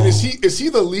 No. And is he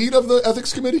the lead of the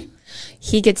ethics committee?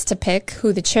 He gets to pick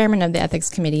who the chairman of the ethics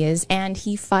committee is, and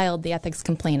he filed the ethics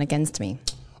complaint against me.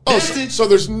 Oh, so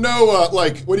there's no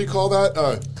what do you call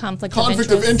that?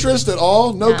 Conflict of interest at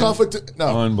all? No conflict.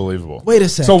 No. Unbelievable. Wait a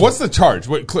second. So what's the charge?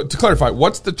 To clarify,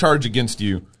 what's the charge against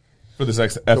you for this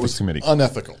ethics committee?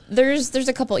 Unethical. There's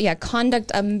a couple. Yeah,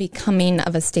 conduct unbecoming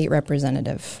of a state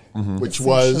representative, which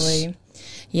was.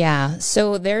 Yeah,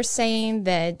 so they're saying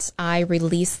that I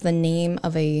released the name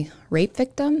of a rape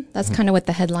victim. That's kind of what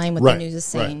the headline with the news is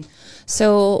saying. Right.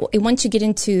 So once you get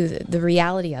into the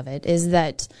reality of it, is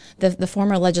that the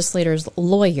former legislator's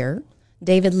lawyer,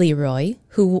 David Leroy,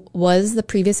 who was the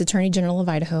previous Attorney General of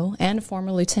Idaho and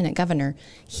former Lieutenant Governor,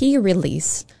 he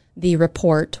released the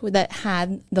report that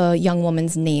had the young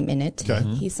woman's name in it. Okay.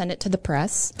 He sent it to the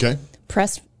press. Okay.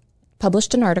 Press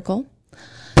published an article.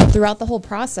 Throughout the whole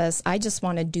process, I just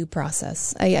wanted due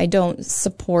process. I don't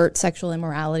support sexual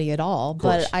immorality at all,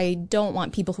 but I don't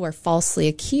want people who are falsely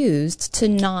accused to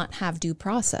not have due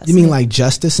process. You mean like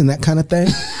justice and that kind of thing?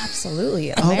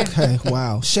 Absolutely. Okay,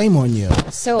 wow. Shame on you.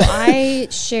 So I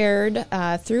shared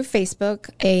through Facebook,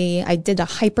 I did a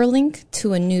hyperlink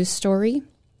to a news story.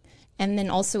 And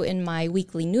then also in my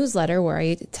weekly newsletter where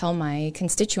I tell my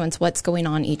constituents what's going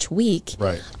on each week,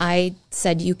 I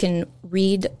said you can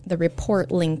read the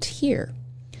report linked here.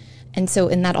 And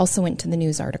that also went to the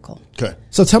news article. Okay.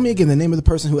 So tell me again the name of the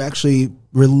person who actually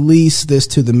released this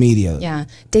to the media. Yeah.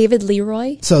 David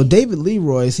Leroy. So David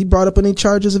Leroy, has he brought up any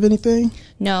charges of anything?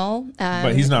 No.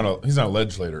 But he's not a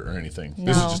legislator or anything. No.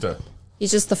 This is just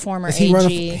he's just the former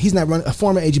AG. He's not running a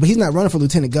former AG, but he's not running for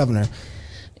lieutenant governor.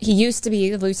 He used to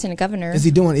be the lieutenant governor. Is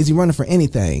he running for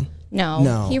anything?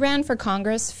 No. He ran for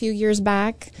Congress a few years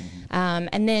back.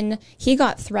 And then he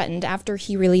got threatened after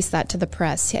he released that to the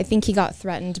press. I think he got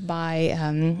threatened by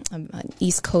an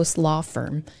East Coast law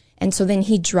firm. And so then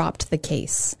he dropped the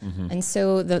case. And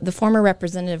so the former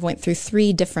representative went through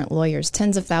 3 different lawyers,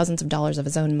 tens of thousands of dollars of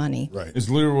his own money. Right. Is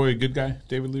Leroy a good guy,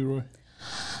 David Leroy?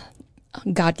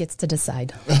 God gets to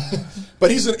decide.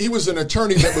 But he was an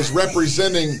attorney that was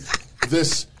representing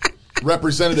this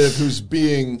representative who's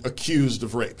being accused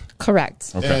of rape.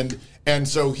 Correct. Okay. And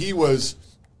so he was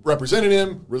representing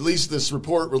him, released this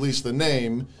report, released the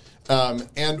name,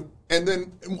 and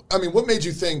then what made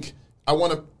you think I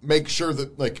want to make sure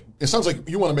that it sounds like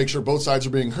you want to make sure both sides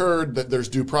are being heard, that there's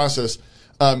due process.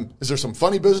 Is there some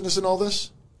funny business in all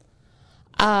this?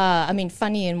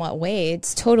 Funny in what way?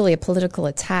 It's totally a political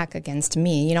attack against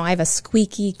me. You know, I have a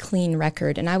squeaky clean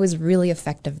record, and I was really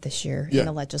effective this year in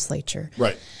the legislature.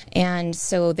 Right. And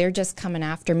so they're just coming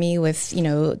after me with,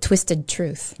 twisted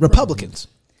truth. Republicans.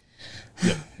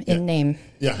 In name.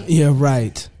 Yeah. Yeah,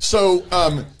 right. So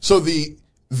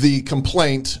the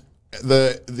complaint,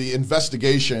 the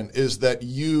investigation is that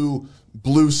you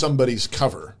blew somebody's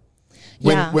cover.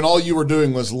 When all you were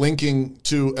doing was linking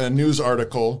to a news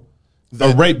article.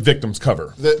 A rape victim's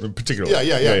cover, particularly.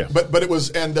 Yeah. But it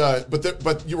was,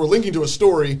 but you were linking to a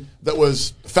story that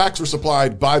was facts were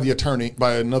supplied by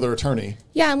another attorney.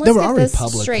 Yeah, and let's get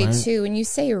this straight too. When you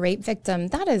say a rape victim,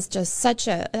 that is just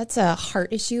that's a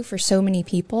heart issue for so many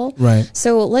people. Right.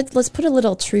 So let's put a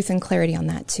little truth and clarity on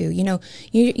that too. You know,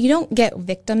 you don't get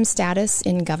victim status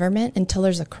in government until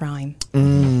there's a crime.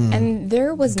 And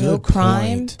there was no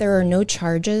crime. Point. There are no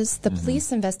charges. The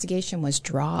police investigation was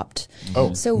dropped.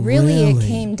 Oh, so really, it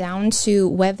came down to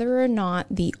whether or not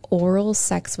the oral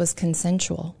sex was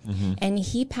consensual. And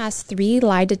he passed 3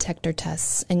 lie detector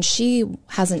tests, and she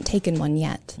hasn't taken one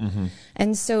yet.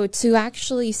 And so to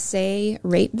actually say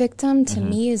rape victim to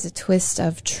me is a twist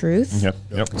of truth.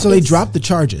 Yep. So they dropped the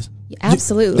charges.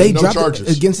 Absolutely. They No dropped charges.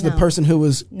 it against the person who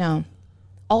was. No.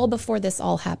 All before this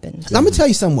all happened. I'm gonna tell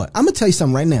you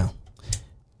something right now.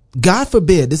 God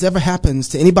forbid this ever happens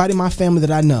to anybody in my family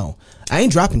that I know. I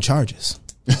ain't dropping charges.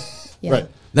 Right.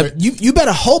 Now, you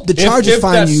better hope the charges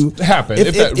find you. If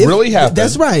that really happened.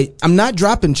 That's right. I'm not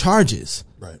dropping charges.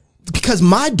 Right. Because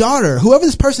my daughter, whoever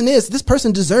this person is, this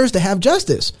person deserves to have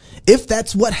justice. If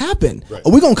that's what happened. Right.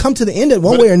 Or we're going to come to the end of it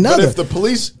one way or another. But if the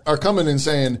police are coming and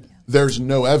saying there's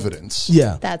no evidence.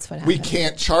 Yeah. That's what happened. We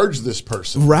can't charge this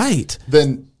person. Right.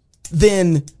 Then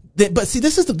but see,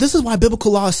 this is why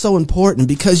biblical law is so important,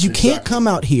 because you can't come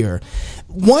out here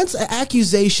once an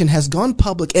accusation has gone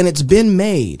public and it's been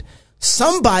made.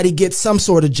 somebody gets some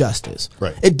sort of justice.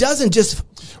 Right. It doesn't just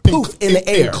poof in the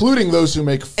air. Including those who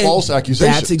make false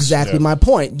accusations. That's exactly my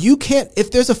point. You can't,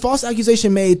 if there's a false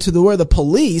accusation made to where the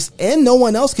police and no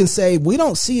one else can say, we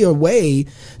don't see a way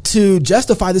to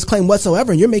justify this claim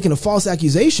whatsoever, and you're making a false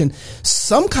accusation,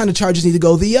 some kind of charges need to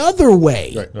go the other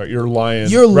way. Right. You're lying.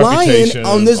 You're lying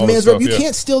on this man's reputation. You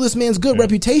can't steal this man's good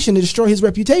reputation to destroy his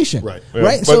reputation. Right. Yeah.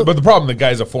 Right. But the problem, the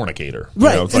guy's a fornicator.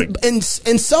 Right. It's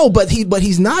like, but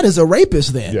he's not as a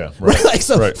rapist then. Yeah. Right. Like,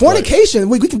 so right, fornication,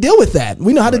 we can deal with that.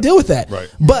 We know how to deal with that.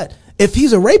 Right. But if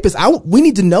he's a rapist, we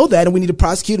need to know that, and we need to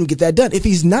prosecute him and get that done. If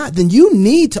he's not, then you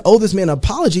need to owe this man an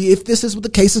apology if this is what the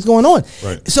case is going on.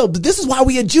 Right. So this is why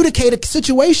we adjudicate a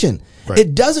situation. Right.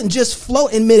 It doesn't just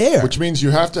float in midair. Which means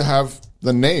you have to have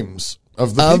the names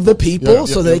of the people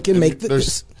so they can make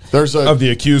there's of the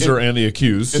accuser and the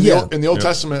accused. In the Old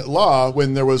Testament law,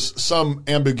 when there was some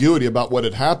ambiguity about what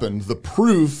had happened, the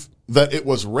proof that it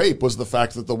was rape was the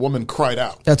fact that the woman cried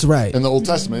out. That's right. In the Old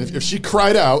Testament, if she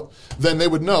cried out, then they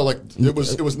would know, like, it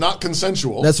was not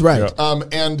consensual. That's right. But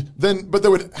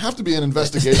there would have to be an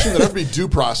investigation. There'd have to be due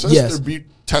process. Yes. There'd be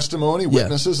testimony,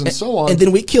 witnesses, and so on. And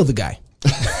then we kill the guy.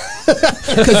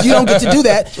 Because you don't get to do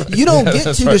that. You don't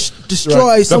get to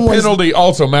destroy someone's... The penalty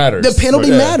also matters. The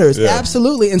penalty matters,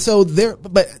 absolutely. And so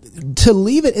but to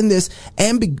leave it in this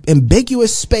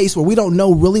ambiguous space where we don't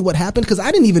know really what happened, because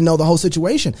I didn't even know the whole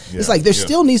situation. It's like there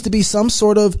still needs to be some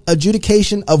sort of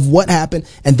adjudication of what happened,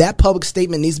 and that public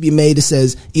statement needs to be made that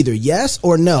says either yes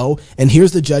or no, and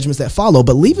here's the judgments that follow.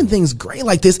 But leaving things gray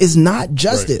like this is not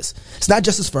justice. Right. It's not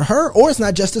justice for her, or it's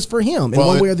not justice for him in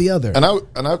one way or the other. And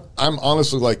I'm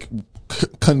honestly like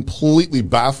completely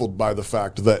baffled by the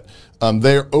fact that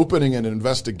they're opening an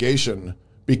investigation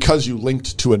because you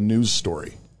linked to a news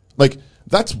story. Like,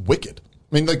 that's wicked.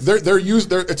 I mean, like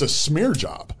it's a smear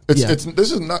job. This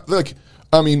is not like,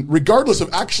 I mean, regardless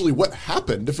of actually what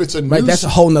happened, if it's a news, that's a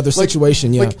whole nother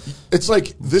situation. Like, it's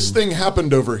like this thing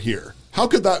happened over here. How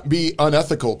could that be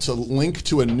unethical to link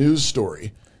to a news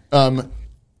story?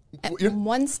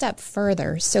 One step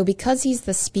further. So because he's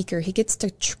the speaker, he gets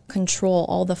to control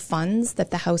all the funds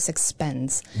that the House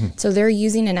expends. So they're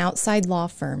using an outside law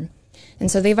firm. And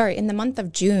so they've already, in the month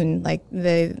of June, like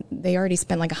they already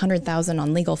spent like $100,000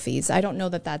 on legal fees. I don't know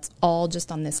that that's all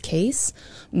just on this case,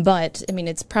 but I mean,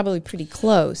 it's probably pretty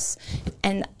close.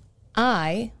 And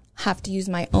I have to use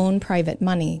my own private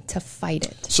money to fight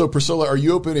it. So Priscilla, are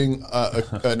you opening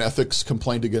an ethics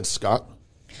complaint against Scott?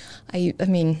 I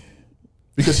mean...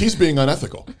 Because he's being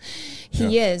unethical.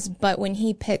 He is, but when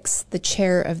he picks the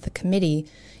chair of the committee,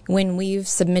 when we've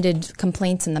submitted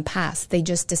complaints in the past, they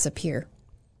just disappear.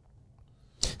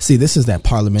 See, this is that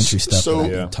parliamentary stuff that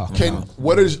I've been talking about.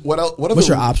 What's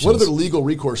your options? What other legal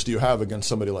recourse do you have against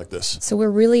somebody like this? So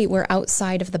we're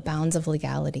outside of the bounds of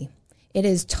legality. It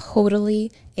is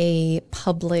totally a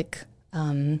public...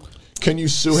 Can you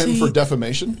sue him for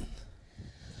defamation?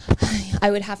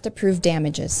 I would have to prove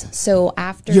damages. So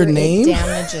after your name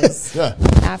damages,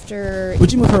 after.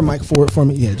 Would you move her mic forward for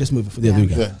me? Yeah, just move it for the other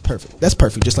guy. Perfect. That's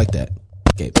perfect. Just like that.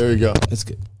 Okay. There you go. That's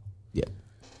good. Yeah.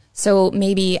 So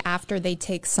maybe after they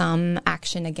take some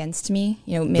action against me,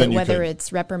 whether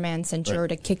it's reprimand, censure, or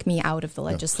to kick me out of the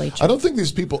legislature. I don't think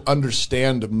these people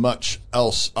understand much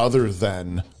else other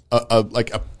than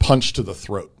like a punch to the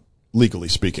throat. Legally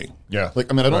speaking. Yeah. Like,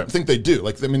 I mean, I don't think they do.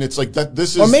 Like, I mean, it's like that,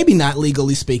 this is... Or maybe not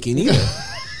legally speaking either.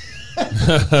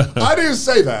 I didn't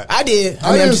say that. I did.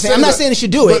 I'm not saying they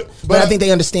should do it, but I think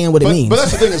they understand what it means. But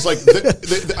that's the thing, is like,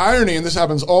 the irony, and this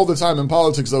happens all the time in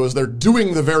politics, though, is they're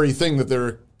doing the very thing that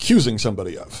they're accusing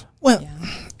somebody of. Well...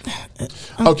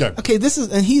 Okay. Okay,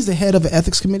 and he's the head of the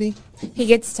ethics committee? He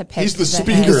gets to pick. He's the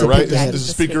speaker, right? He's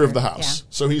the speaker of the House. Yeah.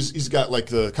 So he's got like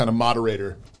the kind of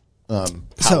moderator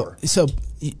power. So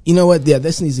you know what? Yeah,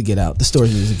 this needs to get out. The story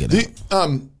needs to get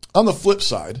out. On the flip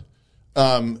side,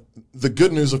 the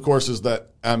good news, of course, is that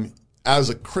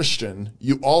as a Christian,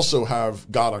 you also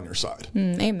have God on your side.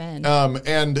 Amen.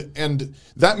 And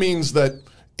that means that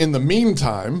in the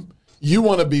meantime, you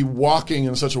want to be walking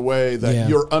in such a way that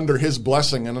you're under His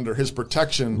blessing and under His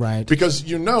protection, right? Because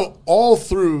all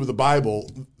through the Bible,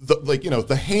 the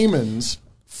Hamans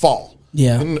fall.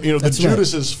 Yeah, and, the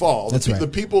Judases fall. That's the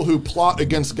people who plot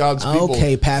against God's people.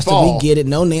 Okay, Pastor, fall. we get it.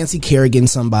 No Nancy Kerrigan,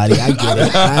 somebody. I get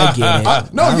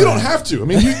it. No, you don't have to. I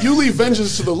mean, you leave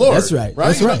vengeance to the Lord. That's right. Right.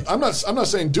 That's right. I'm not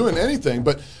saying doing anything,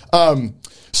 but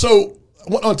so I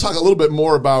want to talk a little bit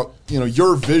more about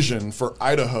your vision for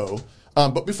Idaho.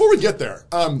 But before we get there,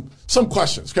 some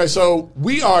questions. Okay, so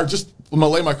we are just I'm going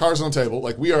to lay my cards on the table.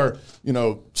 Like, we are,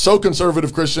 so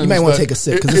conservative Christians. You might want to take a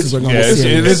sip because this is where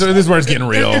this is where it's getting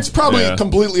real. It's probably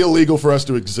completely illegal for us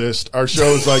to exist. Our show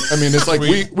is like, it's like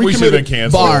we should have been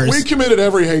canceled. Bars. We committed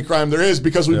every hate crime there is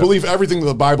because we believe everything that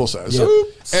the Bible says.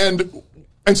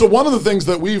 And so one of the things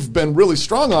that we've been really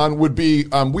strong on would be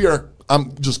we are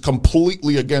just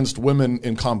completely against women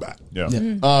in combat.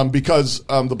 Because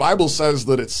the Bible says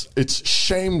that it's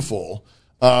shameful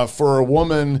for a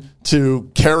woman to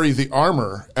carry the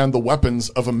armor and the weapons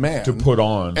of a man. To put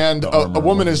on. And a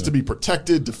woman is to be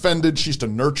protected, defended. She's to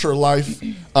nurture life.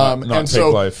 Not and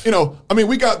take life.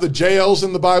 we got the jails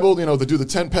in the Bible, that do the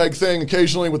tent peg thing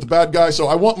occasionally with the bad guys. So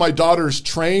I want my daughters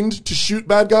trained to shoot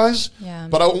bad guys,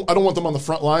 but I don't want them on the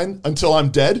front line until I'm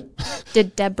dead.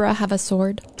 Did Deborah have a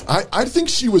sword? I think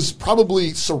she was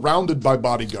probably surrounded by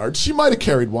bodyguards. She might have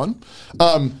carried one.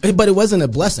 But it wasn't a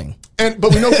blessing.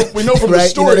 But we know from Right, the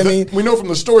story you know what I mean? we know from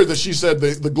the story that she said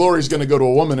the glory is going to go to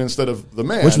a woman instead of the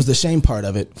man, Which was the shame part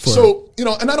of it. So,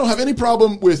 and I don't have any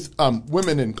problem with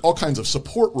women in all kinds of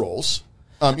support roles,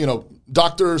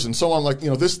 doctors and so on, like,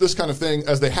 this kind of thing,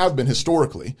 as they have been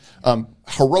historically,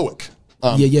 heroic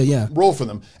role for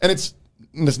them. And it's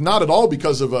not at all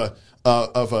because of a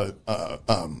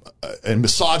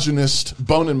misogynist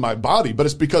bone in my body, but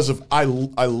it's because of I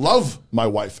love my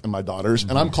wife and my daughters,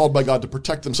 and I'm called by God to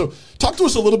protect them. So talk to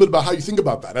us a little bit about how you think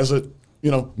about that as a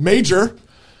major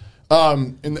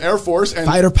in the Air Force and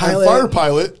fighter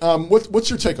pilot. What's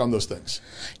your take on those things?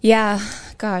 Yeah,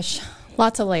 gosh.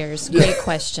 Lots of layers. Great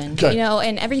question. Okay.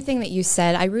 And everything that you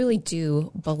said, I really do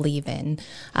believe in,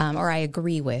 or I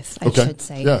agree with, I should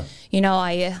say. Yeah.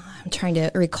 I'm trying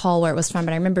to recall where it was from,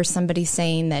 but I remember somebody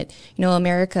saying that,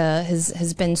 America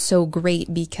has been so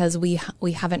great because we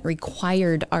haven't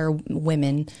required our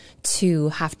women to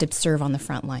have to serve on the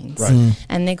front lines. Right.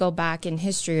 And they go back in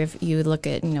history, if you look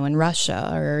at, in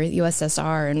Russia or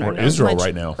USSR and or Israel much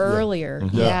right now. Earlier.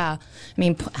 Yeah.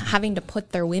 Having to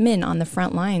put their women on the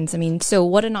front lines. So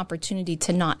what an opportunity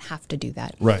to not have to do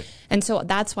that. Right. And so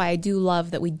that's why I do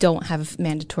love that we don't have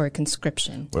mandatory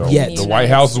conscription. Well, the White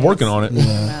House is working on it.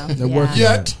 They're working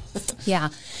yet. Yeah.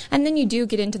 And then you do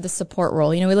get into the support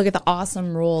role. We look at the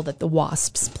awesome role that the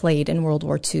WASPs played in World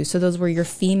War II. So those were your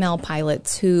female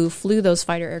pilots who flew those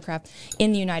fighter aircraft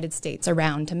in the United States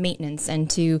around to maintenance and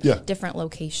to different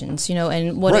locations,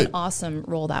 and what an awesome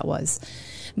role that was.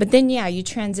 But then, you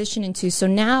transition into, so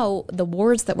now the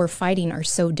wars that we're fighting are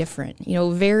so different.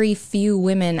 Very few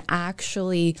women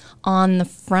actually on the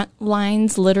front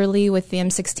lines, literally with the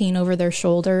M16 over their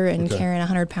shoulder and carrying a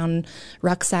 100-pound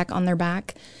rucksack on their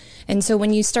back. And so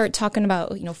when you start talking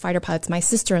about, fighter pilots, my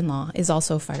sister-in-law is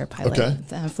also a fighter pilot.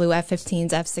 Flew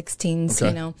F-15s, F-16s,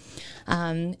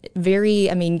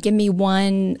 give me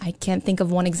one, I can't think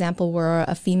of one example where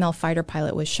a female fighter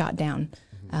pilot was shot down.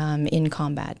 In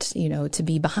combat, to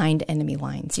be behind enemy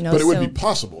lines, But it would be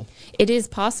possible. It is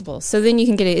possible. So then you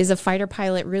can get it. Is a fighter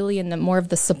pilot really in the more of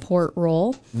the support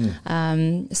role?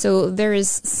 So there is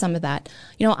some of that.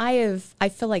 I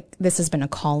feel like this has been a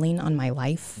calling on my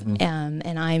life,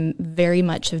 and I'm very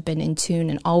much have been in tune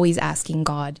and always asking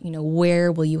God,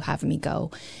 where will you have me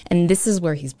go? And this is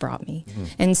where He's brought me.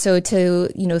 And so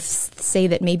to say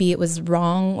that maybe it was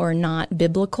wrong or not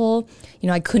biblical,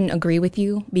 I couldn't agree with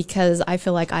you because I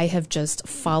feel like I have just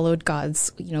followed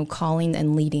God's, calling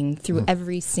and leading through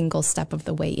every single step of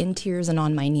the way, in tears and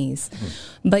on my knees.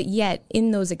 But yet,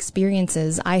 in those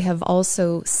experiences, I have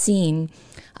also seen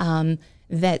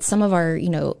that some of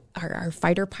our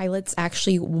fighter pilots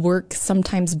actually work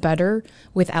sometimes better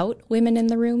without women in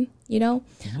the room,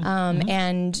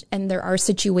 and there are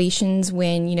situations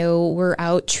when, we're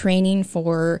out training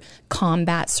for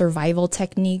combat survival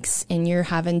techniques and you're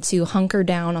having to hunker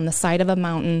down on the side of a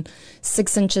mountain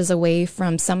 6 inches away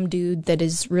from some dude that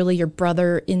is really your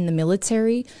brother in the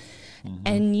military.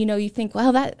 And, you think,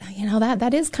 well,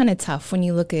 that is kind of tough when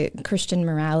you look at Christian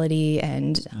morality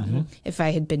and if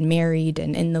I had been married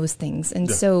and those things.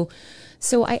 And so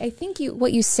I think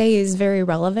what you say is very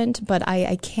relevant, but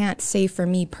I can't say for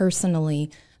me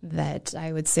personally that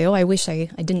I would say, I wish I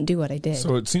didn't do what I did.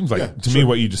 So it seems like, to me,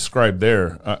 what you described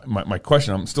there, my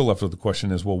question, I'm still left with the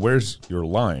question is, well, where's your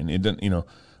line? It didn't,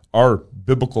 our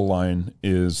biblical line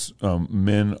is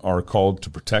men are called to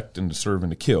protect and to serve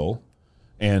and to kill.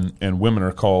 And women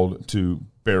are called to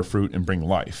bear fruit and bring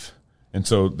life. And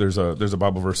so there's a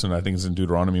Bible verse, and I think it's in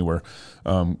Deuteronomy, where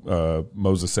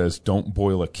Moses says, "Don't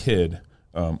boil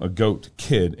a goat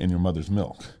kid in your mother's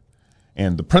milk."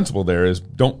 And the principle there is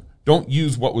don't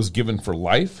use what was given for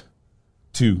life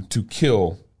to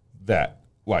kill that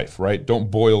life, right?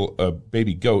 Don't boil a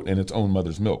baby goat in its own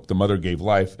mother's milk. The mother gave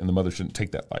life, and the mother shouldn't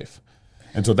take that life.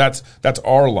 And so that's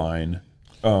our line.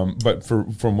 But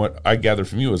from what I gather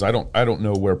from you is I don't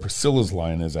know where Priscilla's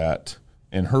line is at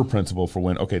and her principle for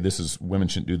when, okay, this is women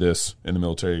shouldn't do this in the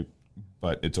military,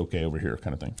 but it's okay over here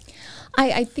kind of thing.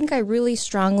 I think I really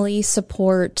strongly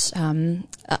support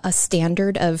a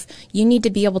standard of you need to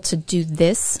be able to do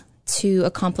this to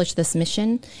accomplish this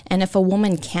mission. And if a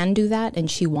woman can do that and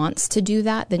she wants to do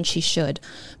that, then she should.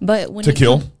 But when to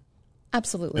kill?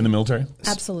 Absolutely. In the military?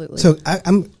 Absolutely. So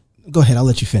go ahead. I'll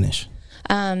let you finish.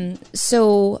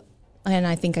 And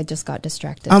I think I just got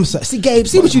distracted. I'm sorry. See, Gabe,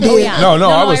 see what you did? Oh, yeah. No,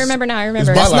 I remember now. I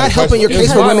remember. That's not helping your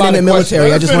case for women in the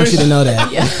military. I just want you to know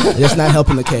that. Yeah. It's not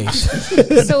helping the case.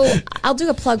 So I'll do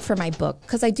a plug for my book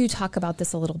because I do talk about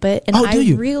this a little bit. And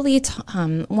I really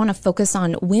want to focus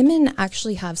on women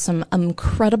actually have some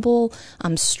incredible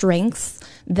strengths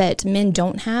that men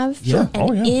don't have. Yeah.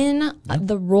 And in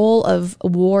the role of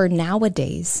war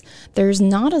nowadays, there's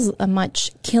not as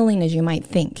much killing as you might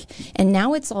think. And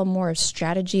now it's all more a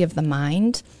strategy of the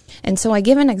mind. And so I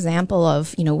give an example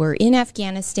of, we're in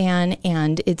Afghanistan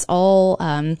and it's all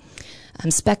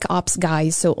spec ops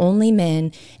guys, so only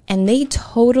men, and they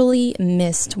totally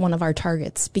missed one of our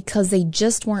targets because they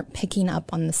just weren't picking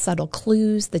up on the subtle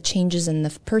clues, the changes in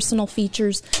the personal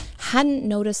features, hadn't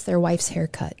noticed their wife's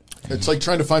haircut. It's like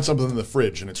trying to find something in the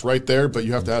fridge, and it's right there, but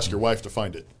you have to ask your wife to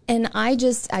find it. And I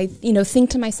think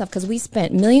to myself, because we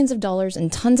spent millions of dollars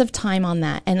and tons of time on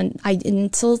that, and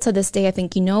until to this day, I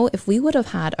think, if we would have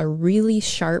had a really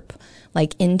sharp,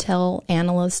 intel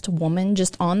analyst woman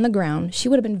just on the ground, she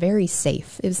would have been very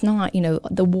safe. It was not,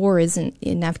 the war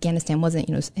in Afghanistan wasn't,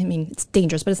 it's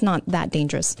dangerous, but it's not that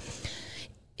dangerous.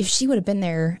 If she would have been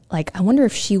there, I wonder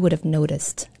if she would have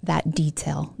noticed that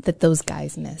detail that those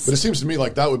guys missed. But it seems to me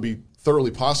like that would be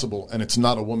thoroughly possible, and it's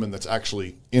not a woman that's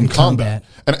actually in combat.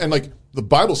 And the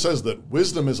Bible says that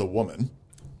wisdom is a woman,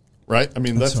 right? I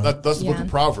mean, that's the book of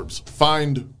Proverbs.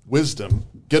 Find wisdom,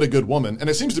 get a good woman. And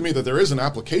it seems to me that there is an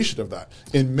application of that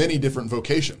in many different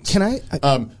vocations. Can I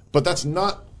but that's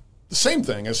not the same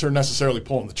thing as her necessarily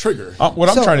pulling the trigger. What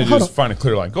I'm trying to do is find a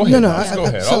clear line. Go ahead. Go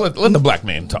ahead. I'll let the black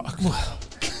man talk.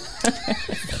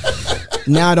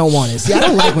 Now I don't want it. See, I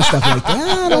don't like when stuff like that.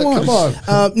 I don't want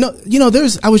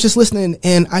it. I was just listening,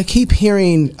 and I keep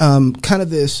hearing kind of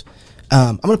this.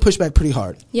 I'm going to push back pretty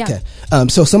hard. Yeah. Okay.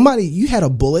 So you had a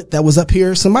bullet that was up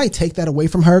here. Somebody take that away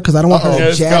from her because I don't want her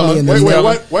to jab me in the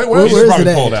neck. Wait. Where is it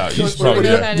at? Pulled out. She's probably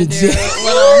had to do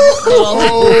little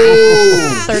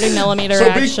 30 millimeter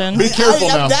action. Be careful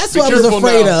now. That's what I was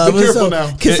afraid of. Be careful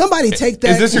now. Can somebody take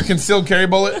that? Is this your concealed carry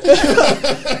bullet?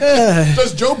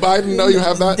 Does Joe Biden know you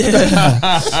have that?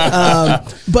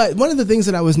 But one of the things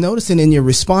that I was noticing in your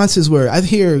responses where I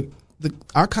hear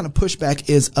our kind of pushback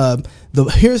is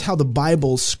here's how the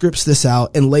Bible scripts this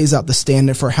out and lays out the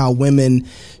standard for how women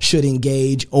should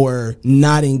engage or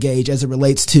not engage as it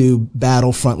relates to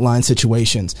battle frontline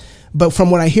situations. But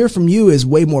from what I hear from you is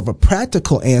way more of a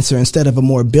practical answer instead of a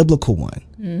more biblical one.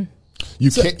 Mm.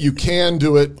 You can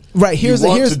do it. Right. Here's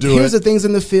the things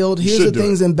in the field. Here's the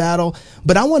things in battle.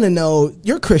 But I want to know,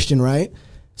 you're Christian, right?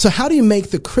 So how do you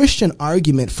make the Christian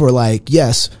argument for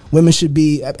yes, women should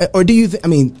be, or do you,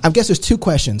 I guess there's two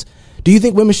questions. Do you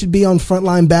think women should be on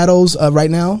frontline battles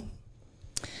right now?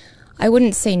 I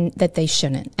wouldn't say that they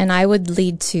shouldn't. And I would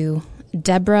lead to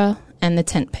Deborah and the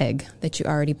tent peg that you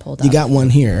already pulled up. You got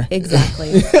one here.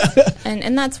 Exactly.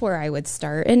 and that's where I would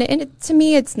start. And to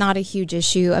me, it's not a huge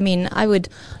issue.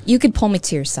 You could pull me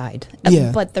to your side.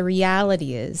 Yeah. But the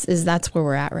reality is that's where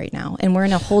we're at right now. And we're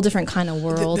in a whole different kind of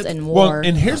world and war. Well,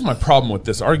 and here's my problem with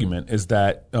this argument is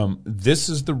that this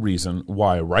is the reason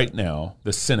why right now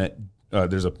the Senate,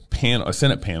 there's a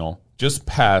Senate panel just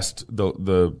passed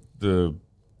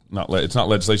it's not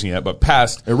legislation yet, but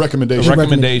passed a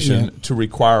recommendation to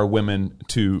require women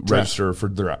to register for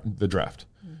the draft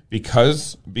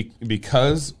because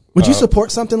would you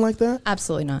support something like that?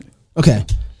 Absolutely not. Okay,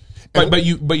 but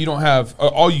you don't have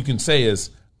all you can say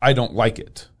is I don't like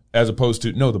it, as opposed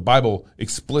to no, the Bible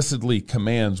explicitly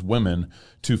commands women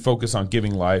to focus on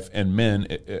giving life, and men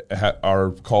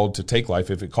are called to take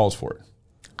life if it calls for it.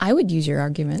 I would use your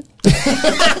argument.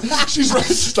 She's right.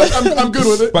 She's like, I'm good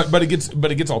with it. But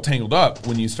it gets all tangled up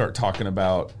when you start talking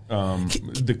about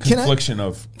the confliction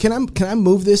of. Can I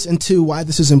move this into why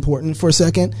this is important for a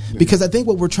second? Because I think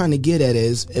what we're trying to get at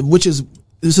is,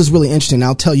 this is really interesting.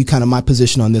 I'll tell you kind of my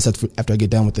position on this after I get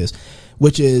done with this,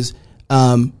 which is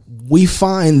we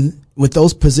find with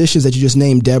those positions that you just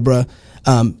named, Deborah,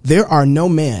 there are no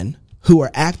men who are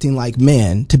acting like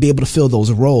men to be able to fill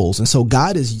those roles, and so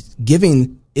God is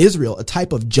giving Israel, a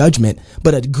type of judgment,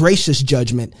 but a gracious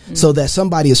judgment, so that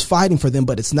somebody is fighting for them,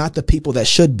 but it's not the people that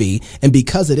should be. And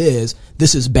because it is,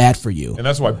 this is bad for you. And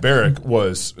that's why Barak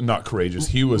was not courageous.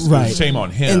 He was shame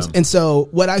on him. And so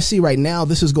what I see right now,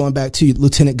 this is going back to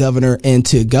lieutenant governor and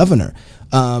to governor.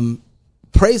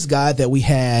 Praise God that we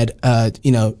had,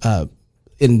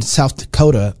 in South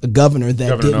Dakota, a governor that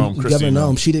Governor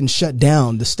Noem, she didn't shut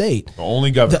down the state. The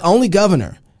only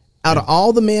governor. Out of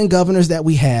all the man governors that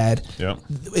we had,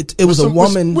 it was a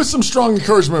woman with some strong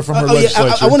encouragement from her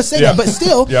legislature. I want to say that, but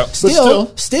still,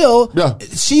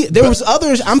 there was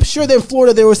others. I'm sure that in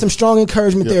Florida there was some strong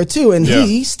encouragement there too, and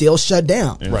he still shut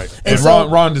down. Right, and so,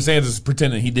 Ron DeSantis is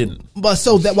pretending he didn't. But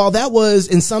so that while that was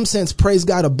in some sense, praise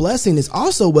God, a blessing, it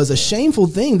also was a shameful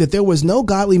thing that there was no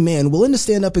godly man willing to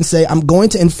stand up and say, "I'm going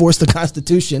to enforce the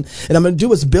Constitution and I'm going to do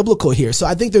what's biblical here." So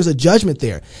I think there's a judgment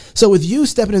there. So with you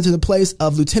stepping into the place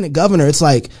of lieutenant governor, it's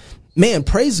like, man,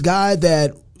 praise God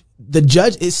that the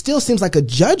judge, it still seems like a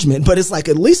judgment, but it's like,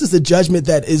 at least it's a judgment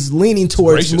that is leaning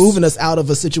towards moving us out of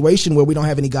a situation where we don't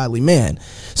have any godly men.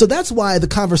 So that's why the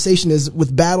conversation is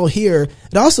with battle here.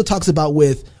 It also talks about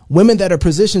with women that are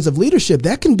positions of leadership,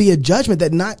 that can be a judgment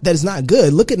that is not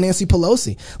good. Look at Nancy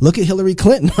Pelosi. Look at Hillary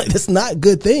Clinton. Like, that's not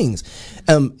good things.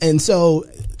 And so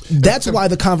that's why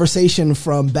the conversation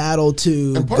from battle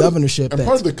to governorship. And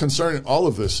part of the concern in all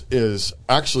of this is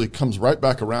actually comes right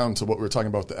back around to what we were talking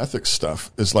about, the ethics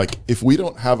stuff, is like, if we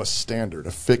don't have a standard,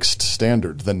 a fixed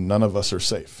standard, then none of us are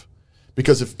safe.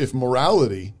 Because if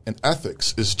morality and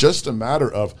ethics is just a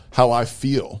matter of how I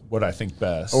feel, what I think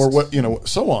best, or what,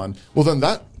 so on, well, then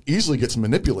that easily gets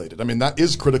manipulated. I mean, that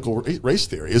is critical race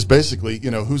theory, is basically,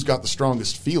 who's got the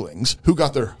strongest feelings, who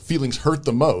got their feelings hurt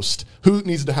the most, who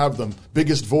needs to have the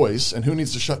biggest voice, and who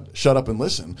needs to shut up and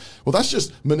listen. Well, that's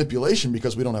just manipulation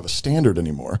because we don't have a standard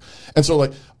anymore. And so,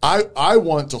 like, I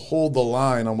want to hold the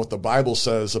line on what the Bible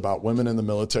says about women in the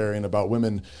military and about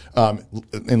women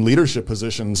in leadership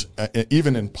positions,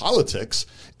 even in politics,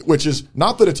 which is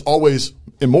not that it's always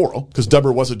immoral, because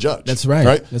Deborah was a judge. That's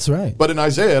right. That's right. But in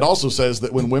Isaiah, it also says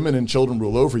that when women and children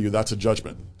rule over you, that's a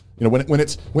judgment. When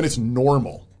it's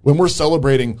normal, when we're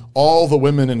celebrating all the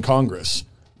women in Congress,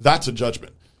 that's a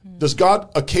judgment. Does God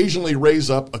occasionally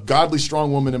raise up a godly,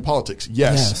 strong woman in politics?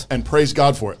 Yes. And praise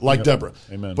God for it, like Deborah.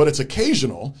 Amen. But it's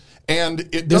occasional, and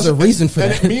there's a reason for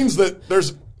that. And it means that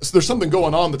there's something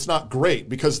going on that's not great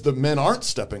because the men aren't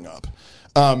stepping up.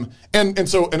 And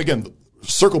again,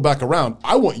 circle back around.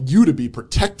 I want you to be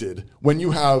protected when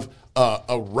you have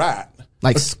a rat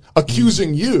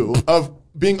accusing you of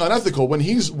being unethical when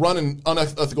he's running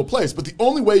unethical place. But the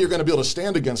only way you're going to be able to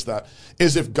stand against that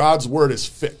is if God's word is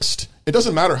fixed. It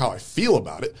doesn't matter how I feel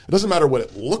about it. It doesn't matter what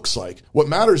it looks like. What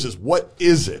matters is, what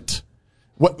is it?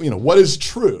 What is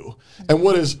true and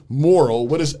what is moral,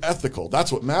 what is ethical.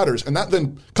 That's what matters. And that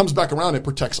then comes back around. It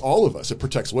protects all of us. It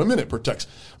protects women. It protects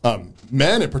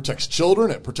men. It protects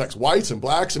children. It protects whites and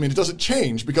blacks. I mean, it doesn't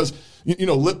change because,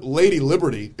 Lady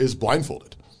Liberty is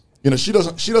blindfolded. She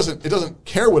doesn't, it doesn't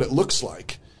care what it looks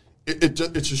like. She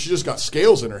just got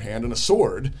scales in her hand and a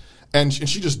sword, and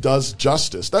she just does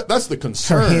justice. That's the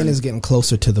concern. Her hand is getting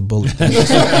closer to the bullet.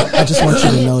 I just want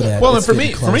you to know that. Well, and for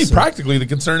me, practically, the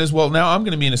concern is, well, now I'm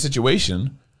going to be in a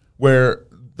situation where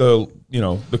the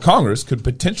Congress could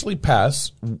potentially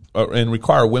pass and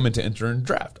require women to enter in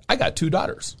draft. I got 2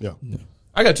 daughters. Yeah.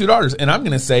 I got 2 daughters, and I'm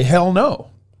going to say hell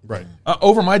no. Right.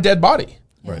 Over my dead body.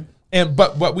 Right.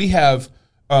 But we have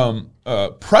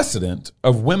precedent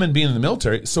of women being in the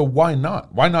military, so why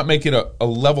not? Why not make it a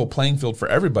level playing field for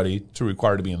everybody to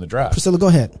require to be in the draft? Priscilla, go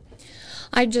ahead.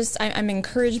 I'm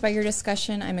encouraged by your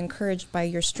discussion. I'm encouraged by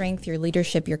your strength, your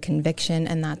leadership, your conviction,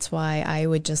 and that's why I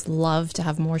would just love to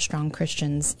have more strong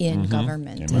Christians in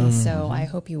government. And so I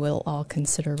hope you will all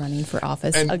consider running for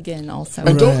office again also.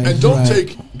 And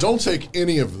don't take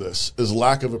any of this as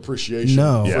lack of appreciation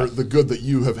for the good that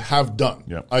you have done.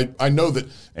 Yep. I know that.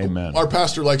 Amen. Our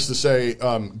pastor likes to say,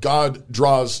 God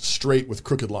draws straight with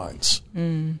crooked lines,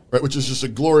 right? Which is just a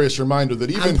glorious reminder that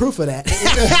even I'm proof of that.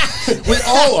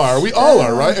 we all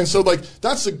are, right? And so, like,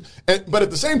 but at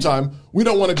the same time, we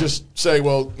don't want to just say,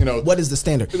 well, what is the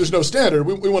standard? There's no standard.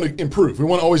 We want to improve. We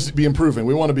want to always be improving.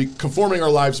 We want to be conforming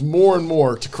our lives more and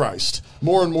more to Christ,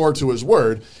 more and more to His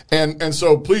Word. And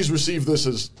so, please receive this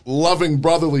as loving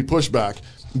brotherly pushback.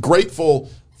 Grateful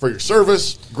for your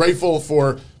service. Grateful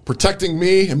for protecting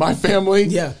me and my family.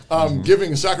 Yeah. Giving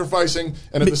and sacrificing,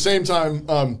 and at the same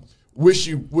time, wish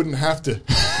you wouldn't have to.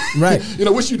 Right.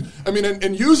 Wish you'd.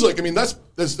 And usually,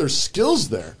 there's skills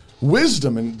there,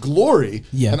 wisdom and glory.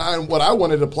 Yeah. And what I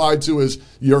wanted applied to is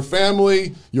your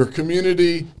family, your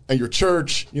community, and your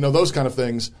church. Those kind of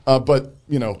things.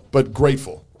 But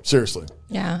grateful. Seriously.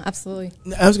 Yeah, absolutely.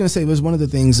 I was going to say, it was one of the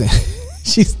things that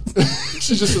she's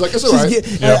just like, it's all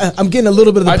right. I'm getting a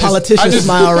little bit of the politician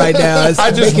smile right now. It's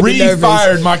I just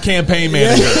re-fired my campaign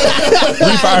manager.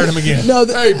 Re-fired him again. No,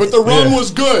 hey, but the run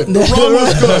was good. The run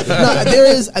was good. No,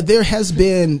 there has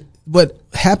been what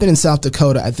happened in South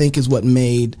Dakota. I think is what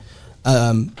made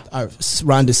Ron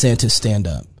DeSantis stand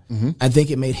up. Mm-hmm. I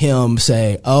think it made him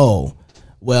say, "Oh,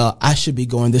 well, I should be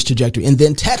going this trajectory," and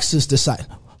then Texas decided.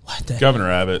 Governor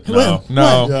Abbott. What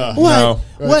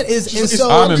is? And so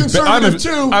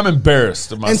I'm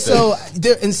embarrassed of myself. And so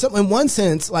there, in one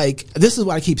sense, like this is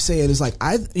what I keep saying is like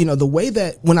the way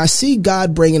that when I see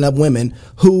God bringing up women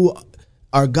who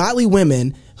are godly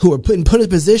women who are put in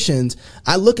positions,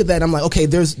 I look at that and I'm like, okay,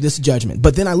 there's this judgment.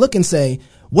 But then I look and say,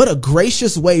 what a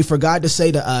gracious way for God to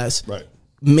say to us, right.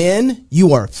 Men,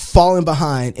 you are falling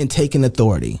behind and taking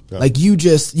authority. Yeah. Like you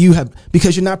have,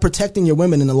 because you're not protecting your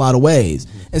women in a lot of ways.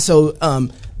 Mm-hmm. And so,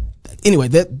 anyway,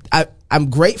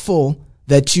 I'm grateful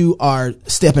that you are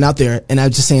stepping out there. And I'm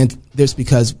just saying this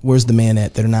because where's the man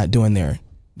at that are not doing their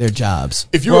jobs?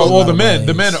 If you're the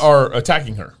men are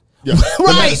attacking her. Yeah.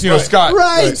 Right. Scott.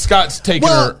 Right. Scott's taking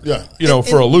her,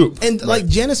 for a loop. And like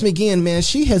Janice McGeehan, man,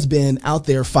 she has been out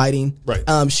there fighting.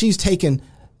 Right. She's taken,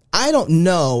 I don't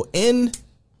know, in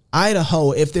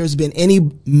Idaho, if there's been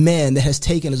any man that has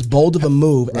taken as bold of a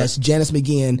move as Janice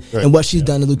McGeehan and what she's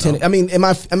done to Lieutenant. No. I mean, am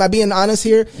I being honest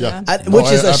here? Yeah. Which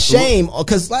is a shame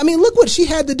because, I mean, look what she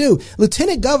had to do.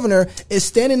 Lieutenant Governor is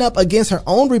standing up against her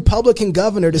own Republican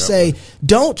governor to say,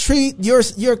 don't treat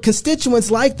your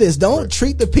constituents like this. Don't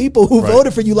treat the people who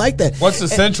voted for you like that. What's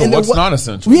essential? What's not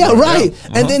essential? Yeah, right.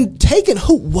 Yeah. And then taking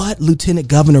what Lieutenant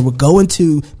Governor would go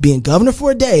into being governor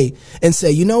for a day and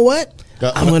say, you know what?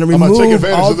 I'm going to remove take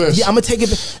advantage of this. Yeah, I'm going to take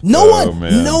it.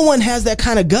 No one has that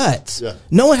kind of guts. Yeah.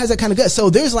 No one has that kind of guts. So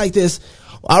there's like this,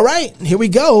 all right, here we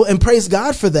go, and praise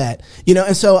God for that.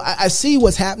 And so I see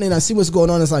what's happening. I see what's going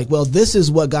on. It's like, well, this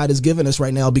is what God has given us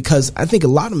right now because I think a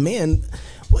lot of men,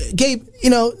 Gabe,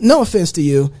 no offense to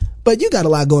you, but you got a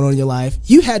lot going on in your life.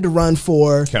 You had to run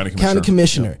for county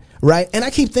commissioner. Yeah. Right, and I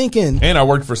keep thinking, and I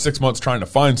worked for 6 months trying to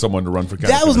find someone to run for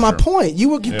county. That was my point.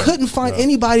 You couldn't find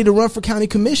anybody to run for county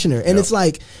commissioner, and it's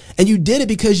like, and you did it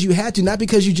because you had to, not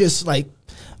because you just like,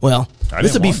 well,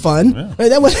 this would be fun. Yeah. Right?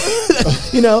 That was,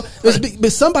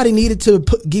 but somebody needed to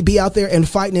be out there and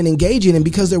fighting and engaging, and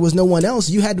because there was no one else,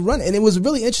 you had to run it, and it was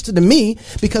really interesting to me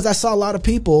because I saw a lot of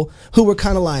people who were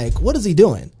kind of like, "What is he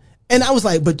doing?" And I was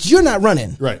like, "But you're not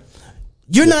running, right?"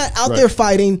 You're not out there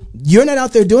fighting. You're not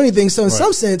out there doing anything. So in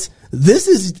some sense, this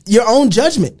is your own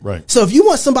judgment. Right. So if you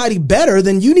want somebody better,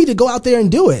 then you need to go out there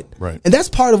and do it. Right. And that's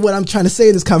part of what I'm trying to say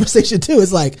in this conversation too.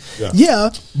 It's like,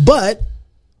 but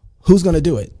who's going to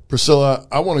do it? Priscilla,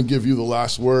 I want to give you the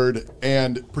last word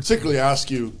and particularly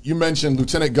ask you, you mentioned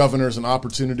Lieutenant Governor as an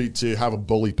opportunity to have a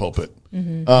bully pulpit.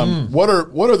 Mm-hmm. What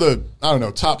are the, I don't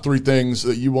know, top 3 things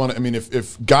that you want to, I mean,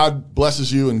 if God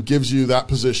blesses you and gives you that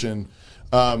position,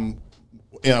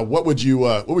 what would you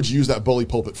use that bully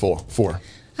pulpit for?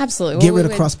 Absolutely. Get rid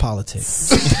of cross politics.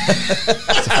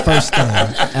 That's the first thing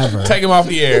ever. Take him off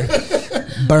the air.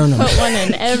 Burn them. Put one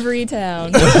in every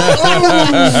town.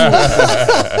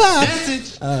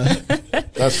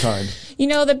 That's kind.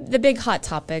 The big hot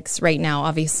topics right now,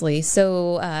 obviously.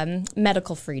 So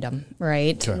medical freedom,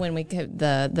 right? Okay. When we get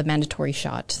the mandatory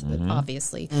shot,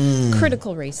 obviously.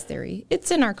 Critical race theory.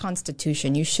 It's in our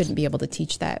Constitution. You shouldn't be able to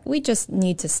teach that. We just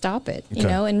need to stop it,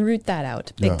 and root that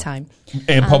out big time.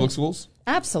 And public schools?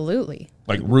 Absolutely.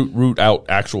 Like root out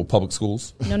actual public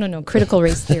schools? No. Critical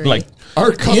race theory. Like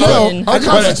our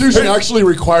Constitution actually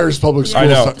requires public schools. I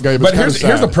know. But here's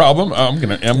the problem. I'm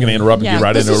gonna interrupt and get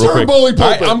right into it real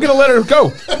quick. I'm gonna let her go.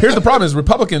 Here's the problem: is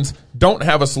Republicans don't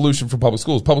have a solution for public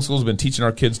schools. Public schools have been teaching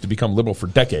our kids to become liberal for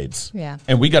decades. Yeah.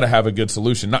 And we got to have a good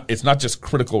solution. It's not just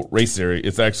critical race theory.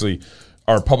 It's actually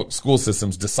our public school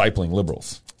systems discipling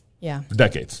liberals. Yeah. For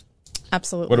decades.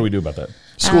 Absolutely. What do we do about that?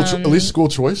 At least school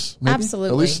choice. Maybe? Absolutely.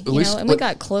 At least, and we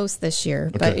got close this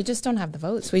year, but we just don't have the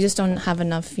votes. We just don't have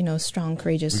enough, strong,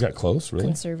 courageous. We got close, really?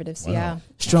 Conservatives. Wow. Yeah.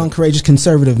 Strong, courageous,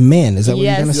 conservative men. Is that what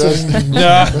you're going to say?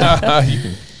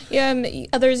 Yeah.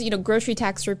 Others, grocery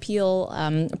tax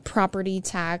repeal, property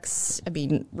tax. I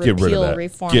mean, repeal,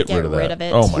 reform, get rid of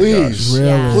it. Oh my gosh. Really?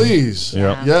 Yeah. Please.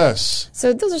 Yeah. Yes.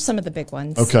 So those are some of the big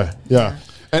ones. Okay. Yeah.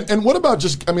 And what about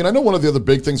I know one of the other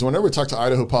big things whenever we talk to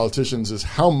Idaho politicians is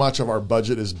how much of our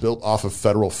budget is built off of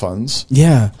federal funds.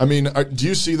 Yeah. I mean, do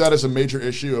you see that as a major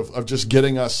issue of just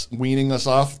weaning us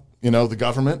off the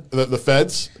government, the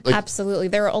feds? Absolutely.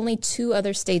 There are only 2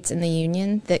 other states in the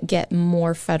union that get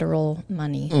more federal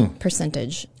money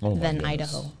percentage than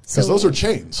Idaho. Because those are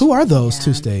chains. Who are those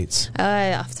 2 states?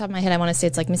 Off the top of my head, I want to say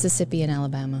it's like Mississippi and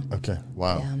Alabama. Okay.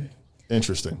 Wow. Yeah.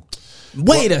 Interesting.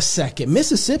 Wait a second.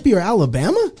 Mississippi or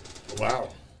Alabama? Wow.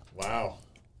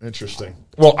 Interesting.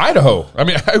 Well, Idaho. I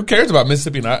mean, who cares about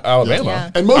Mississippi and Alabama? Yeah.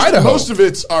 And most of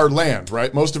it's our land,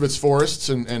 right? Most of it's forests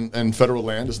and federal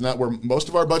land. Isn't that where most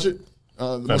of our budget,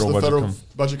 most of the federal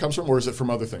budget comes from, or is it from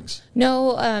other things?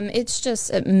 No, it's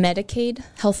just Medicaid,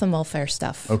 health and welfare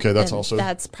stuff. Okay,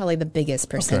 that's probably the biggest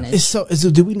percentage. So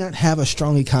do we not have a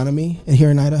strong economy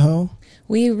here in Idaho?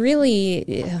 We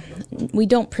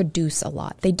don't produce a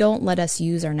lot. They don't let us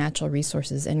use our natural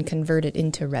resources and convert it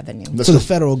into revenue. So the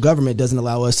federal government doesn't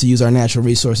allow us to use our natural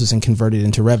resources and convert it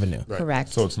into revenue. Right.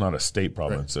 Correct. So it's not a state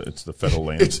problem. Right. It's the federal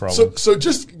land problem. So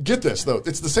just get this, though.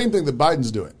 It's the same thing that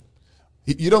Biden's doing.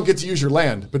 You don't get to use your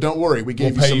land, but don't worry. We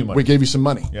gave you some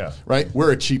money. Yeah. Right?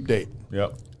 We're a cheap date.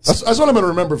 Yep. That's what I'm going to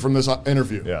remember from this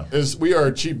interview. Yeah. Is we are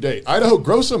a cheap date. Idaho,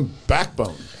 grow some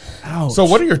backbone. Ouch. So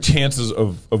what are your chances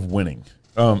of winning?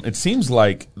 It seems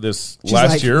like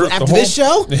last year after this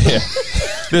show,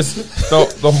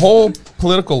 the whole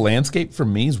political landscape for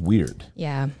me is weird.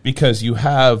 Yeah, because you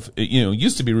have it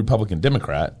used to be Republican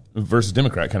Democrat versus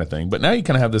Democrat kind of thing, but now you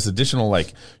kind of have this additional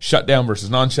like shutdown versus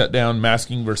non-shutdown,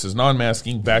 masking versus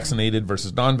non-masking, vaccinated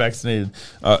versus non-vaccinated.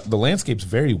 The landscape's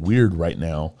very weird right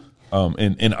now.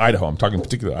 In Idaho, I'm talking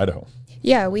particularly Idaho.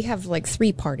 Yeah, we have like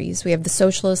 3 parties. We have the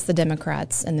socialists, the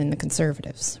Democrats, and then the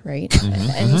conservatives, right?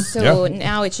 And so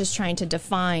now it's just trying to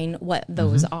define what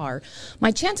those are.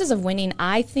 My chances of winning,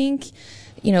 I think,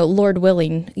 Lord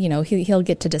willing, he'll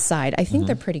get to decide. I think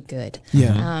they're pretty good.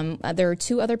 Yeah. There are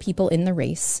 2 other people in the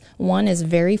race. One is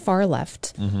very far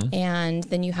left, and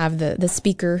then you have the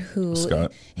speaker who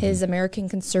his American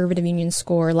Conservative Union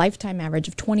score, lifetime average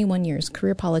of 21 years,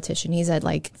 career politician. He's at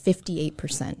like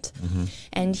 58%,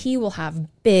 and he will have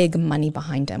big money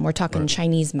behind him. We're talking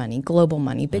Chinese money, global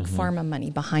money, big pharma money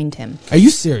behind him. Are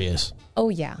you serious? Oh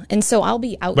yeah, and so I'll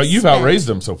be out. But you've outraised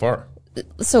him so far.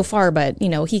 But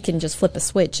he can just flip a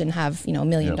switch and have $1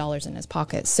 million in his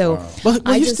pocket. So, but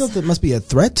there must be a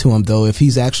threat to him though if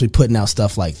he's actually putting out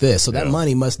stuff like this. So that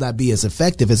money must not be as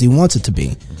effective as he wants it to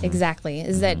be. Exactly.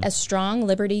 Is that a strong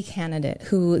liberty candidate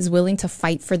who is willing to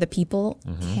fight for the people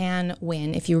can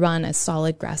win if you run a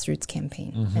solid grassroots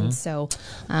campaign. And so,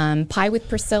 Pie with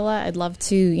Priscilla, I'd love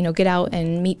to get out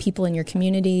and meet people in your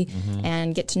community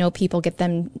and get to know people, get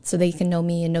them so they can know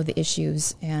me and know the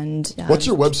issues. And what's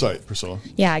your website, Priscilla?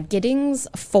 Yeah, Giddings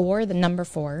 4, the number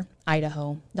 4,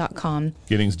 Idaho.com.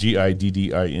 Giddings,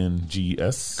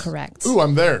 Giddings. Correct. Ooh,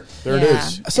 I'm there. There it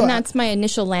is. So that's my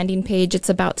initial landing page. It's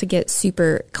about to get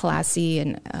super classy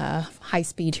and high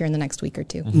speed here in the next week or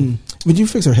 2. Would you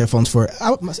fix our headphones for it?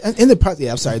 I'm sorry.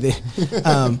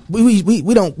 We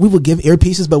will give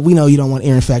earpieces, but we know you don't want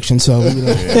ear infection, so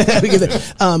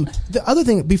the other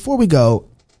thing before we go,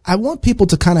 I want people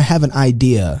to kind of have an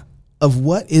idea of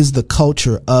what is the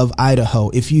culture of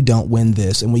Idaho if you don't win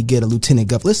this and we get a lieutenant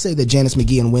governor. Let's say that Janice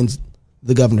McGeehan wins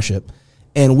the governorship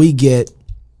and we get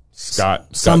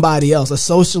somebody else, a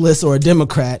socialist or a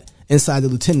Democrat inside the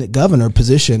lieutenant governor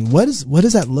position. What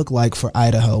does that look like for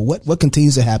Idaho? What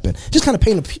continues to happen? Just kind of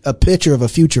paint a picture of a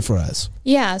future for us.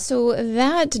 Yeah, so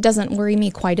that doesn't worry me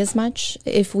quite as much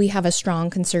if we have a strong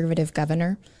conservative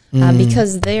governor.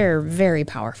 Because they're very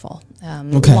powerful. A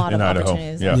lot of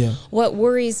opportunities. Yeah. What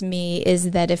worries me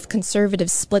is that if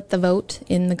conservatives split the vote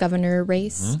in the governor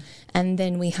race, and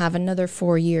then we have another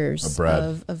 4 years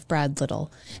of Brad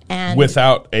Little. And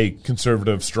without a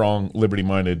conservative, strong,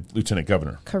 liberty-minded lieutenant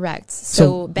governor. Correct.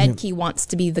 So Bedke wants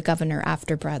to be the governor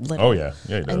after Brad Little. Oh, yeah.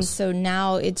 Yeah, he does. And so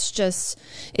now it's just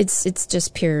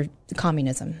pure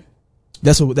communism.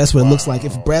 That's what it looks like.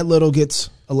 If Brad Little gets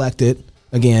elected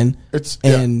again,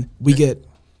 we get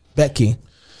Bedke,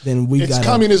 then it's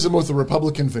communism with a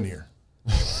Republican veneer.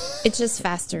 It's just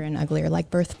faster and uglier, like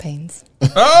birth pains.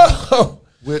 I don't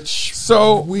want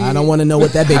to know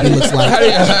what that baby looks like.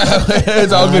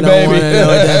 It's all good, baby. I don't want to know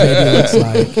what that baby looks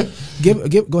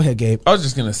like. Go ahead, Gabe. I was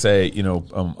just gonna say,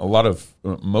 a lot of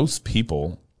most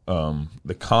people,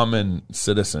 the common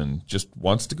citizen, just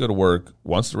wants to go to work,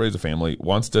 wants to raise a family,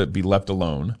 wants to be left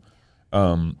alone.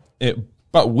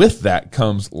 But with that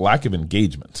comes lack of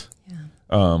engagement. Yeah.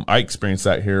 I experienced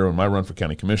that here on my run for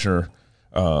county commissioner.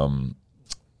 How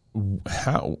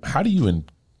do you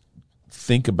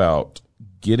think about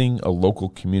getting a local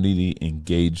community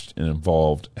engaged and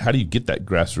involved? How do you get that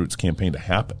grassroots campaign to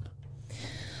happen?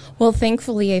 Well,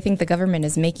 thankfully, I think the government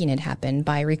is making it happen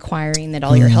by requiring that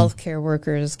all your healthcare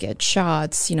workers get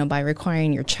shots, by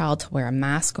requiring your child to wear a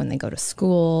mask when they go to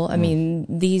school. I mean,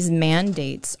 these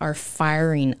mandates are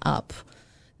firing up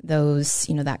those,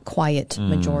 that quiet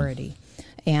majority.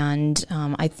 And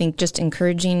I think just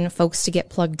encouraging folks to get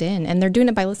plugged in. And they're doing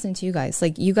it by listening to you guys.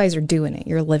 Like, you guys are doing it.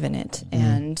 You're living it.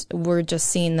 And we're just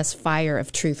seeing this fire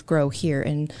of truth grow here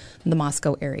in the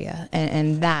Moscow area.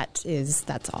 And that's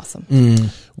awesome.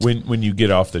 When you get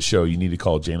off the show, you need to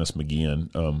call Janice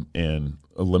McGeehan and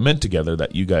lament together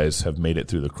that you guys have made it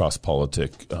through the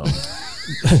cross-politic gauntlet.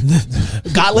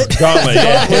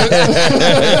 Yeah.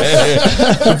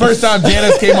 The first time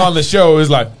Janice came on the show, it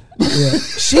was like, yeah.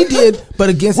 She did, but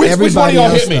against everybody which one of y'all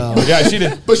else. hit me? Yeah, she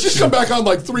did. But she's come back on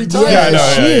like 3 times.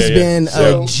 Yeah, she has been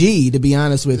a G, to be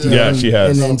honest with you. Yeah, she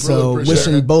has. And so really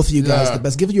wishing both of you guys the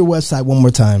best. Give your website one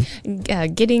more time.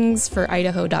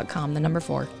 Giddingsforidaho.com, the number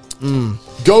 4.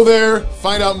 Go there,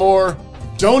 find out more,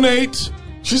 donate.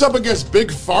 She's up against Big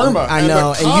Pharma. I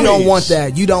know, and you don't want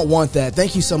that. You don't want that.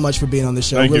 Thank you so much for being on the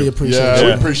show. Thank really you. appreciate it. it.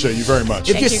 We appreciate you very much.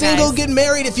 If you're single, get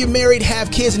married. If you're married, have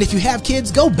kids. And if you have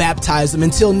kids, go baptize them.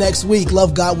 Until next week,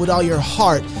 love God with all your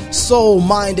heart, soul,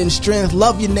 mind, and strength.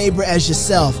 Love your neighbor as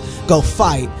yourself. Go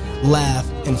fight, laugh,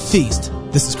 and feast.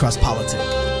 This is Cross Politics.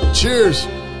 Cheers.